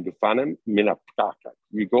reads in Gefanim mina ptaka.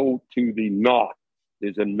 You go to the knot.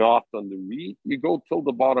 There's a knot on the reed. You go till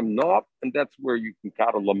the bottom knot, and that's where you can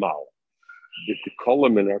cut a lamal. The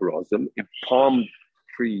Kolim in Erozim, in palm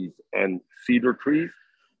trees and cedar trees,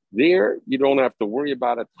 there you don't have to worry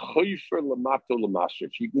about it. You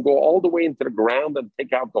can go all the way into the ground and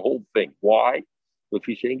take out the whole thing. Why?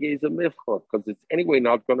 Because it's anyway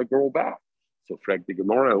not going to grow back. So, Frag the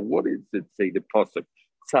Gemara, what does it say? The pasuk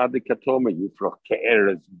Tzadik Atoma Yifrach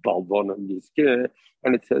Ke'eres Balvon and Yiske,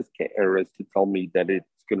 and it says Ke'eres to tell me that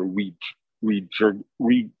it's going to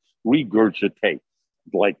regurgitate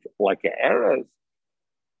like an Eres.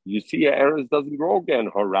 You see, an Eres doesn't grow again.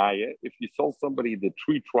 Haraya. If you sell somebody the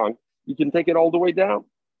tree trunk, you can take it all the way down.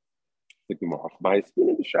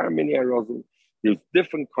 There's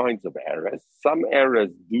different kinds of Eres. Some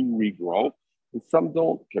Eres do regrow, and some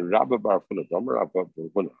don't.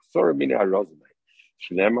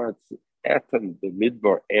 Etan the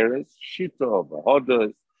Midbar Eres, Shita,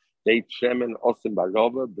 Vahodas, Date Shemen, Osim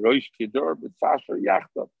Barova, Broish Kidor, B'Sasher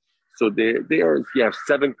Yachta. So there's you have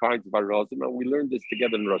 7 kinds of arozim, and we learned this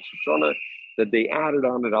together in Rosh Hashanah that they added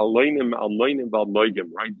on it al-loinim, val-noigim,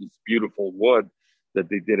 right? This beautiful wood that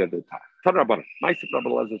they did at the time.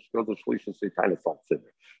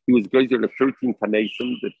 He was going to the 13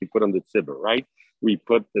 tanesim that he put on the tzibur, right? We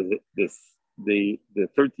put the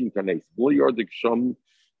 13 tanesim, B'Yordik Shom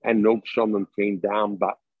and no Shomim came down,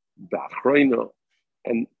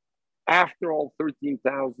 and after all 13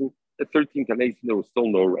 tanesim, there was still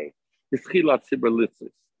no rain. The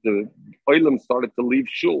oilam started to leave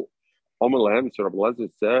shul. You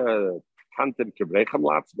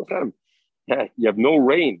have no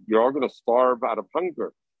rain. You are going to starve out of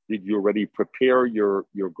hunger. Did you already prepare your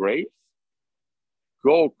graves?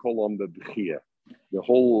 Go kolom the b'chia. The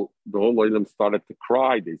whole oilam started to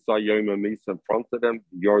cry. They saw Yom HaMisa in front of them,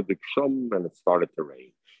 Yordik Shum, and it started to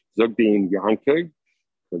rain. Zogdim Yankeg,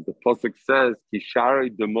 because the pasuk says, Kishari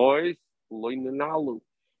demois loinanalu.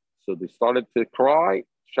 So they started to cry.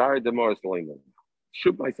 Shari demois loinanalu.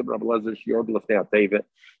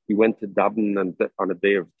 He went to Dublin and on a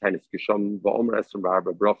day of Tanis Kisham, Va'omer Esrim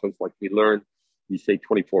Ba'arba brachos, like we learned. You say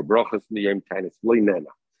 24 brachos in the Yom Tanis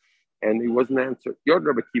Loinena. And he wasn't answered. Yod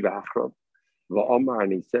Rabbi Kiva Achrab, Va'omer,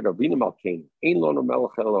 and he said, Avinu Malkein, Ein Lono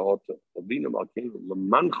Melech Ela Oto, Avinu Malkein,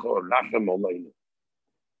 Lemancho Rachem Oleinu.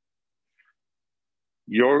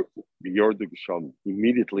 Yord Gisham,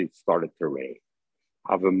 immediately it started to rain.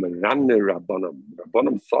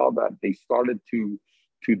 Rabbanim saw that they started to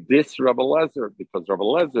diss Rabbi Lezer because Rabbi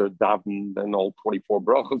Lezer davened and all 24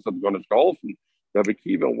 brachos of Gonesh Geholfen. Rabbi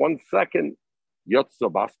Kiva, 1 second, Yotzo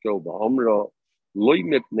Basko Ba'omra, Loi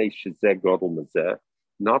Mipnei Shezeh Godel Mezeh.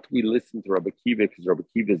 Not we listen to Rabbi Kiva because Rabbi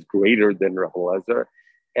Kiva is greater than Rabbi Lezer.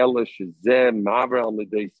 Ela Shezeh Mavra Al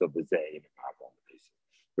Medeisa Bezeh.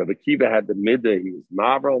 Rabbi Kiva had the midday, he was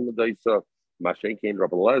Mavra Al Medeisa. Mashenke and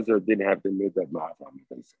Rabbi Lezer didn't have the midah ma'avam.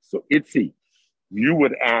 So Itzi, you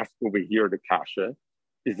would ask over here the kasha,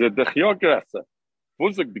 is it the chiyagrasa?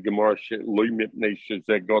 Vuzak the Gemara loy mitnei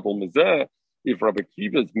shezeh gadol mezeh. If Rabbi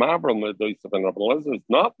Kiva is ma'avar medoisav and Rabbi Lezer is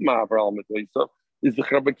not ma'avar medoisav, is the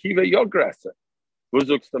Rabbi Kiva yograsa?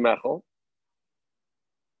 Vuzak's the mechel?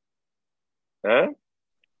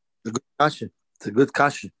 It's a good kasha. It's a good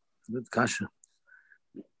kasha. It's a good kasha.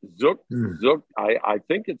 Zuk, I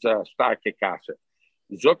think it's a starke kasha.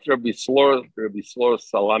 Zuk Rabbi Slor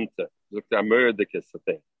Salanta. Zuk the Ameridicus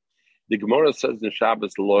thing. The Gemara says in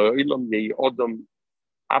Shabbos, Lo ilam yei odom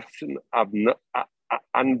afsin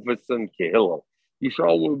anvasan kehillel. You should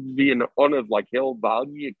always be in honor like Hill,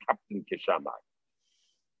 Valye Captain Kishamai.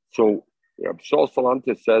 So Rabbi Slor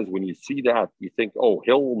Salanta says when you see that, you think, oh,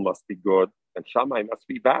 Hill must be good and Shammai must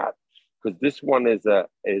be bad. Because this one is a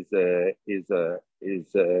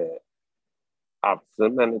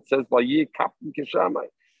Avsim, and it says Vayi Kapim Kishamai,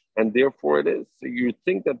 and therefore it is. So you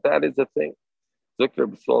think that is a thing. Zikr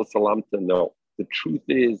B'Sol Salamta, no. The truth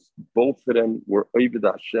is both of them were Oived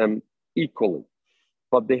Hashem equally,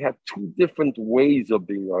 but they had 2 different ways of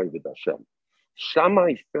being Oived Hashem.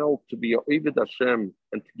 Shammai felt to be Oived Hashem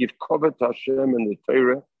and to give cover to Hashem in the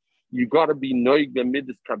Torah, you got to be Noig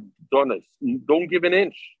B'Midas Kabdonis. Don't give an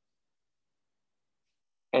inch.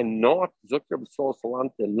 And not Zukr B'Sol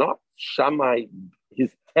Salanta, not Shammai,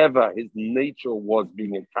 his teva, his nature was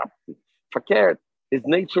being a captain. Fakert, his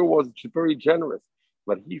nature was very generous,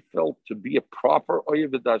 but he felt to be a proper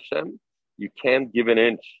Oyeved Hashem, you can't give an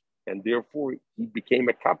inch. And therefore, he became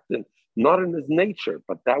a captain, not in his nature,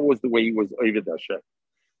 but that was the way he was Oyeved Hashem.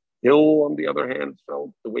 Hill, on the other hand,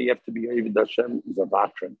 felt the way you have to be Oyeved Hashem is a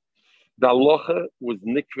vatran. The halacha was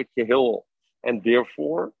nikveh kehil, and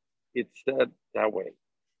therefore, it said that way.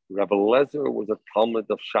 Rabbi Lezer was a Talmud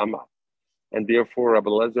of Shammai, and therefore Rabbi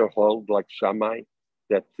Lezer held like Shammai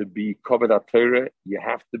that to be covered at Torah, you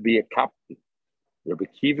have to be a captain. Rabbi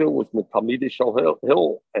Kiva was Talmidei Shel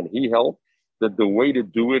Hill, and he held that the way to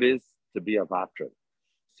do it is to be a vatran.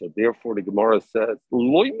 So therefore the Gemara says,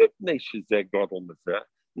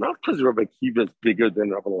 not because Rabbi Kiva is bigger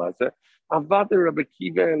than Rabbi Lezer. Avada Rabbi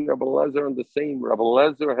Kiva and Rabbi Lezer are the same. Rabbi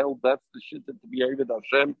Lezer held that's the shit to be Eved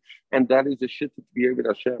Hashem, and that is the shit to be Eved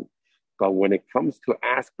Hashem. But when it comes to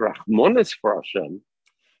ask Rachmanis for Hashem,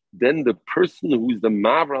 then the person who's the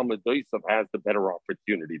Mavra Medoisav has the better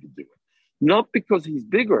opportunity to do it. Not because he's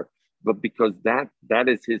bigger, but because that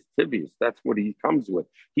is his tibius. That's what he comes with.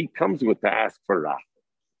 He comes with to ask for Rach.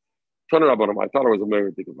 I thought it was a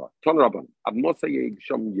very big about.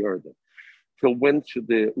 Till when should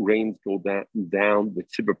the rains go down the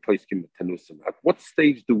Tzibur Poskim Tanusim? At what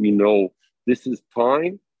stage do we know this is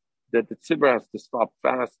time that the tzibur has to stop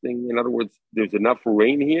fasting. In other words, there's enough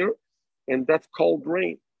rain here, and that's cold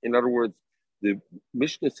rain. In other words, the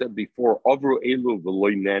Mishnah said before, Avru Elu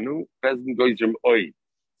v'loy nenu, Bezin goyzim oy.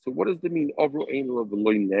 So what does that mean, Avru Elu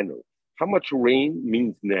v'loy nenu? How much rain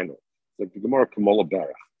means nenu? Like the Gemara Kamola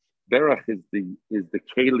Berach. Berach is the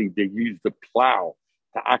keli they use to plow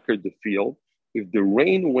to acker the field. If the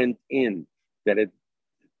rain went in, that it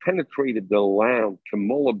penetrated the land,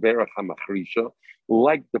 Kamola Berach HaMachrisha,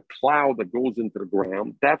 like the plow that goes into the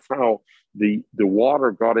ground. That's how the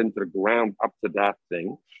water got into the ground up to that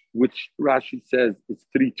thing, which Rashi says is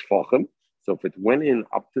 3 tfachim. So if it went in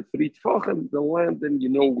up to 3 tfachim, the land, then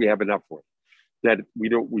we have enough rain. That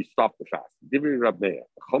we stop the fast. Divri Rabbeah.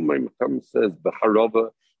 Chomay Mekam says,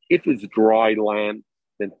 B'harova, if it's dry land,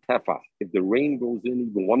 then tefach. If the rain goes in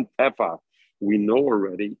even 1 tefach, we know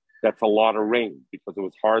already that's a lot of rain because it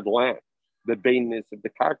was hard land. The bainness of the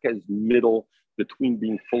karka is middle between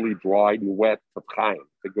being fully dried and wet to chaim.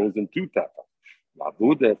 It goes in 2 tefach.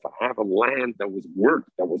 Lavuda, if I have a land that was worked,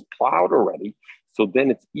 that was plowed already, so then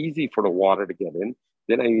it's easy for the water to get in,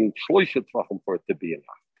 then I need shloisha tefachim for it to be enough.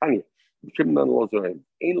 Tanya. If you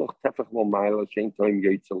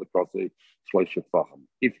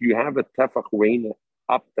have a tefach rain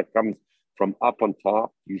up that comes from up on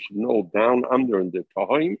top, you should know down under in the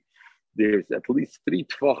tahim, there's at least 3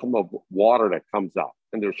 tefachim of water that comes up.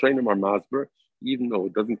 And the Shainim are masber, even though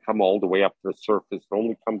it doesn't come all the way up to the surface, it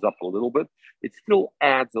only comes up a little bit, it still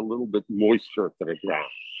adds a little bit moisture to the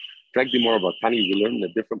ground. More about Tani, we learn in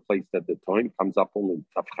a different place that the tahim comes up only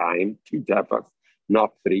tefachim, 2 tefachs,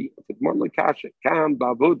 not 3. If it's more like kasha, kam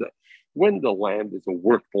bavuda. When the land is a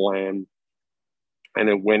worked land, and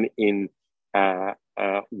it went in 1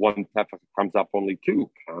 tefach, comes up only 2.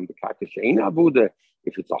 Kam b'kakash ein avuda.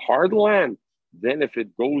 If it's a hard land, then if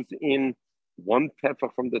it goes in 1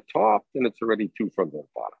 tefach from the top, then it's already 2 from the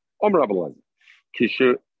bottom. Om Rabbi Lezer.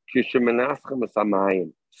 Kisha menaschem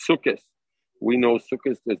esamayim. Sukkos. We know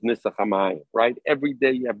Sukkos is nisach hamayim, right? Every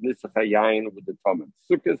day you have nisach hayayin with the Talmud.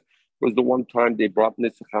 Sukkos was the one time they brought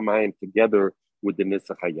nisach hamayim together with the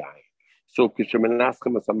nisach hayayin. So kisha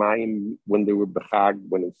menaschem esamayim, when they were bechag,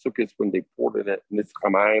 when in Sukkos, when they poured it at nisach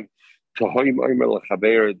hamayim, tahoim oimer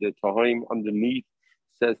lechaber, the tahoim underneath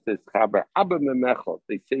says this chaber, abba memechot.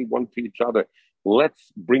 They say one to each other,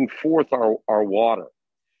 let's bring forth our water.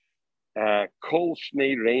 Kol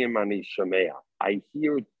shnei reim ani shamea. I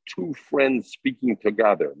hear 2 friends speaking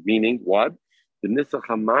together, meaning what? The nisach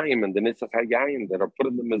hamayim and the nisach hayayim that are put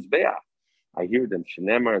in the mizbeach. I hear them.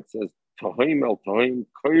 Shenemar, it says, Tahoim el Tahoim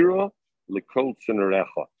koira lekol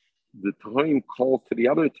tzenerecha. The Tahoim calls to the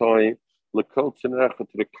other Tahoim lekol tzenerecha,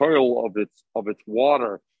 to the coil of its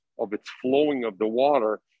water, of its flowing of the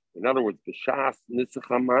water. In other words, the shas nisach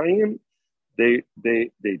hamayim, they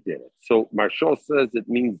did it. So Marshal says it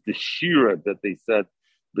means the shira that they said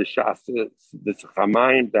the shas nisach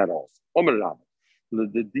hamayim, that also. Omer Rabba. I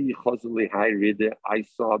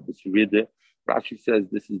saw this ride. Rashi says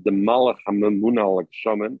this is the Malach HaMemuna al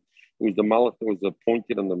Shaman. It was the Malach that was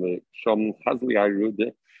appointed on the Shaman. Chazli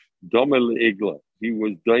Hayride, Domel Egla. He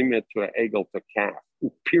was doimed to an egel, to calf,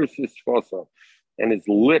 who pierced his fossa, and his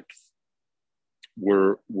lips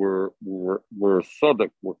were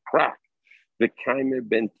sodak, were cracked. The Kaime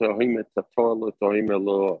ben Tohime Tator Tohime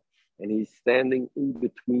Lo, and he's standing in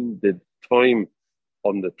between the toim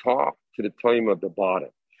on the top to the toim of the bottom.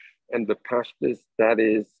 And the pashtus, that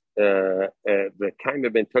is the kind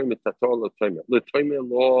of bentoim tator letoim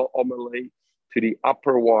lo omelei, to the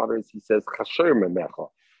upper waters. He says chasher memecha,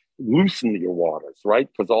 loosen your waters, right?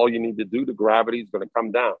 Because all you need to do, the gravity is going to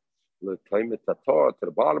come down. Letoim tator, to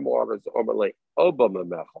the bottom waters, omelei oba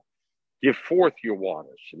memecha, give forth your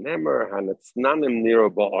waters. Shenemer hanatznanim nira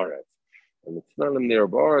ba'aretz, and it's nanim nira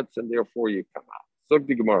ba'aretz, and therefore you come out. So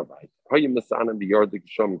the Gemara,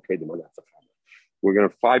 we're going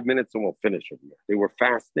to 5 minutes and we'll finish over here. They were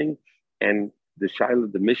fasting, and the Shaila,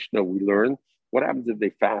 the Mishnah, we learned what happens if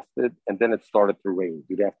they fasted and then it started to rain.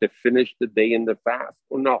 Do they have to finish the day in the fast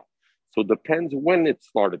or no? So it depends when it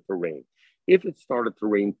started to rain. If it started to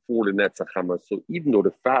rain for the Netzach Hamar, so even though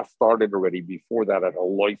the fast started already before that at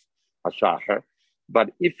Alois HaShachar,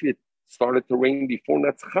 but if it started to rain before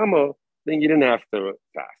Netzach Hamar, then you didn't have to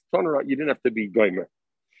fast. You didn't have to be goymer.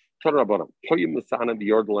 The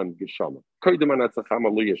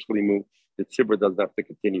tzibur doesn't have to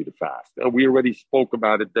continue to fast. And we already spoke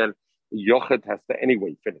about it then. Yochid has to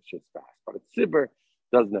anyway finish his fast. But a tzibur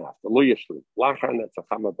doesn't have to.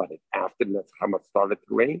 But after the Netzach started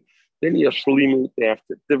to rain, then yashlimu, they have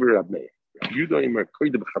to.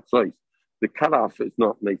 The cutoff is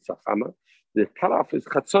not Netzach Hama. The cutoff is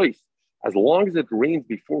Chatzois. As long as it rains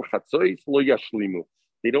before Chatzois, lo yashlimu.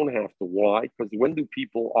 They don't have to. Why? Because when do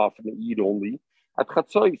people often eat only? At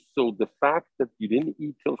Chatzos. So the fact that you didn't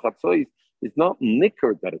eat till Chatzos is not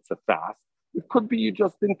nicker that it's a fast. It could be you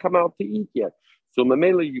just didn't come out to eat yet. So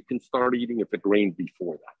Mamela, you can start eating if it rained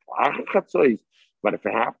before that. But if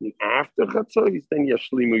it happened after Chatzos, then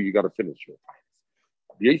Yashlimu, you got to finish your fast.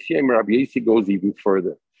 Rabbi Yossi goes even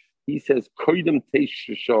further. He says,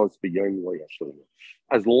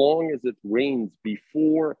 as long as it rains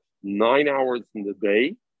before 9 hours in the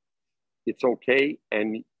day, it's okay,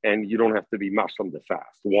 and you don't have to be mashlam the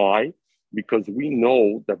fast. Why? Because we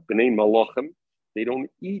know that Bnei Malachim, they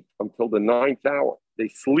don't eat until the 9th hour. They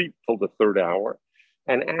sleep till the 3rd hour,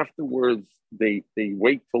 and afterwards they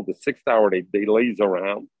wait till the 6th hour. They laze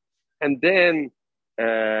around, and then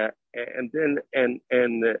they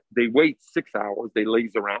wait 6 hours. They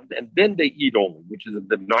laze around, and then they eat only, which is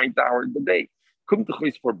the 9th hour of the day.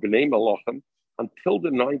 For Bnei Malachim, until the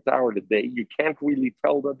 9th hour of the day, you can't really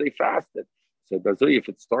tell that they fasted. So if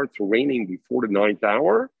it starts raining before the 9th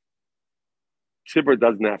hour, Tzibur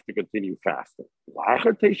doesn't have to continue fasting.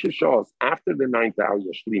 After the 9th hour,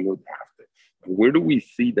 Yashlimu would have to. And where do we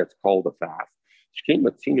see that's called a fast? We know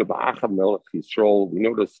the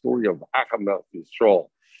story of Achav Melech Yisrael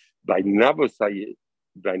by Navus.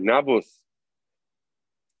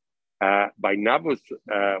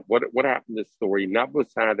 What happened in this story?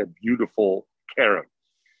 Navus had a beautiful Karen.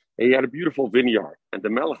 He had a beautiful vineyard, and the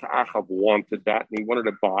Melech Achav wanted that, and he wanted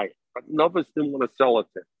to buy it. But Navus didn't want to sell it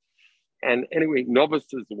to him. And anyway,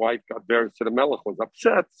 Navus' wife got very, so the Melech was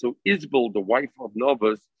upset. So Isbel, the wife of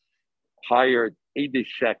Navus, hired Eidei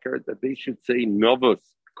Sheker that they should say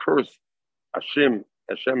Navus cursed Hashem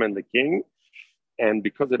and the king. And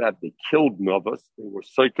because of that, they killed Navus. They were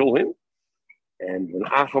cycle him. And when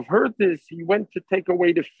Achav heard this, he went to take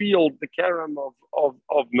away the field, the Karam of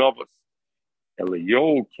Navus.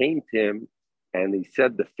 Eliyahu came to him and he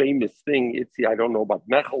said the famous thing, Itzi, I don't know, but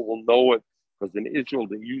Mechel will know it, because in Israel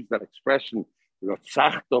they use that expression, you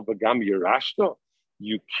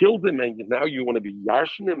killed him and now you want to be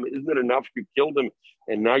Yarshin him. Isn't it enough you killed him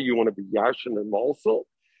and now you want to be Yarshin him also?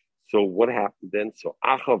 So what happened then? So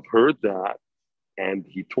Achav heard that and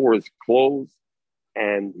he tore his clothes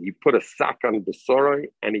and he put a sack on the Besorah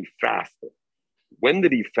and he fasted. When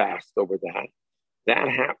did he fast over that? That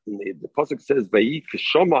happened. The pasuk says,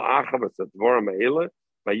 "Vayikshama Achav esadvora me'ela,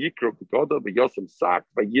 vayikro b'goda v'yosem sak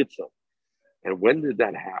v'yitzam." And when did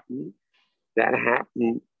that happen? That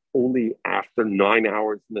happened only after 9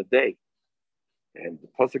 hours in the day. And the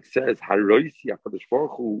pasuk says, "Haroisi Hakadosh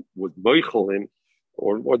Baruch Hu was moichel him,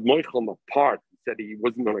 or was moichel him apart." He said he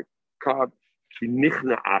wasn't going to cut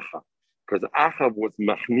kinichna Achav, because Achav was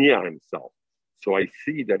machnia himself. So I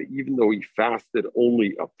see that even though he fasted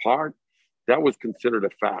only apart, that was considered a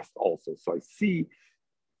fast also. So I see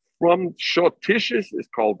from Shot Tishis is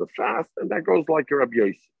called the fast, and that goes like a Rabbi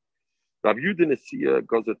Yossi. Rabbi Yehuda Nesiya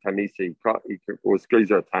goes to Tanisa, he was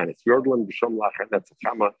Gezer Tanis. Yordlan B'Shom Lach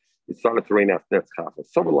Netzachama, it started to rain after Netzchafa.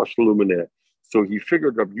 So he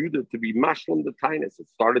figured Rabbi Yehuda to be Mashlam the Tanis. It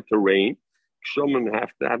started to rain. Shomim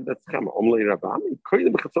have to have Netzachama. Omlei Rabami,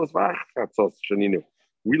 Koyim Chatzos V'ach Chatzos Shaninu.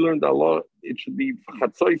 We learned a lot. It should be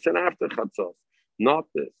Chatzos and after Chatzos. Not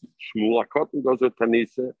this. Shmuel HaKotten goes to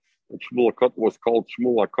Tanisa, and Shmuel HaKotten was called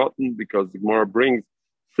Shmuel HaKotten because the Gemara brings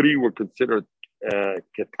 3 were considered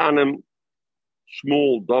Ketanim,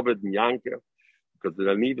 Shmuel, David, and Yankev, because the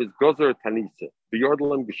Aniv is Gozer Tanisa. The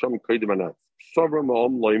Yordlan B'Sham Kodim Anatz. Sovra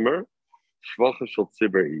Ma'om Leimer, Shvacha Shel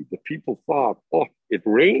Tziberi. The people thought, oh, it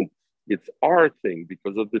rained. It's our thing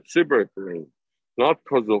because of the Tzibur it rained, not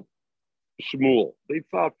because of Shmuel. They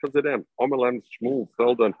thought because of them. Omelem Shmuel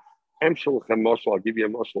fell down. I'll give you a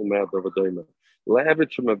moshel mad over Daima. Le'eved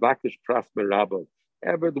shemavakish pras merabah.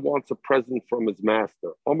 Eved wants a present from his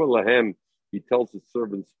master. Omer lahem, he tells his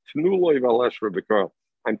servants, Tnuloi v'alesh Rebekah.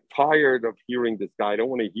 I'm tired of hearing this guy. I don't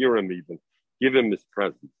want to hear him even. Give him his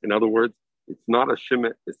present. In other words, it's not a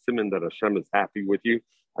simon that Hashem is happy with you.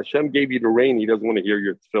 Hashem gave you the rain. He doesn't want to hear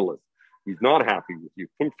your tefillas. He's not happy with you.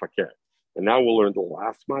 Punt fakir. And now we'll learn the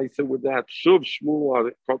last ma'aseh with that. Shuv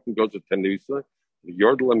Shmuel HaKotten goes to Tenusa. The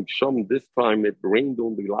Yordlam Shom, this time it rained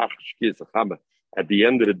on the Lach at the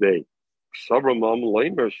end of the day. So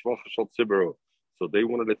they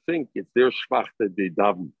wanted to think it's their shvach that they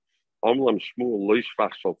daven.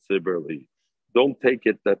 Don't take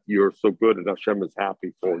it that you're so good and Hashem is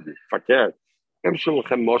happy for you. Fakir. And he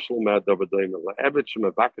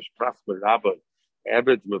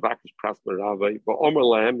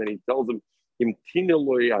tells them,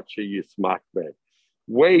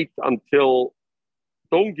 wait until,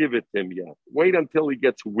 don't give it to him yet. Wait until he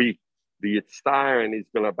gets weak. the Yitzhar, and he's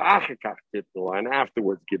going to ba'achakach kitnel, and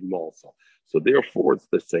afterwards give him also. So therefore, it's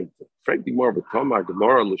the same thing. Frankly, more of a Tomar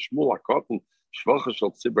Gemara l'shmul hakotten shvacha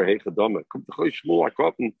shel tzibur heichadama. Shmuel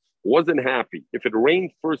hakotten wasn't happy. If it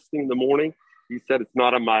rained first thing in the morning, he said it's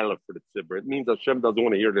not a mila for the tzibur. It means Hashem doesn't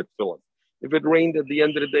want to hear the tefillah. If it rained at the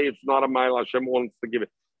end of the day, it's not a mila. Hashem wants to give it.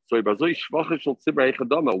 So when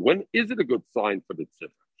is it a good sign for the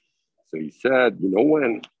tzibur? So he said, you know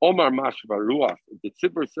when? Omar mashva ruach. The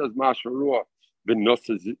tzibur says mashva ruach,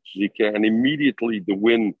 and immediately the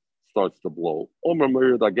wind starts to blow. Omar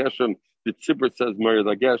Meir Dageshem. The tzibur says Meir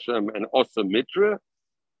Dageshem and Osa Mitra.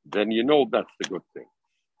 Then you know that's the good thing.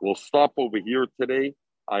 We'll stop over here today.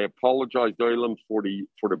 I apologize, Doilam, for the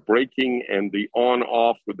breaking and the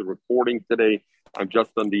on-off with the recording today. I'm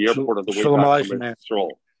just on the airport on the way back from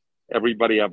Israel. Everybody have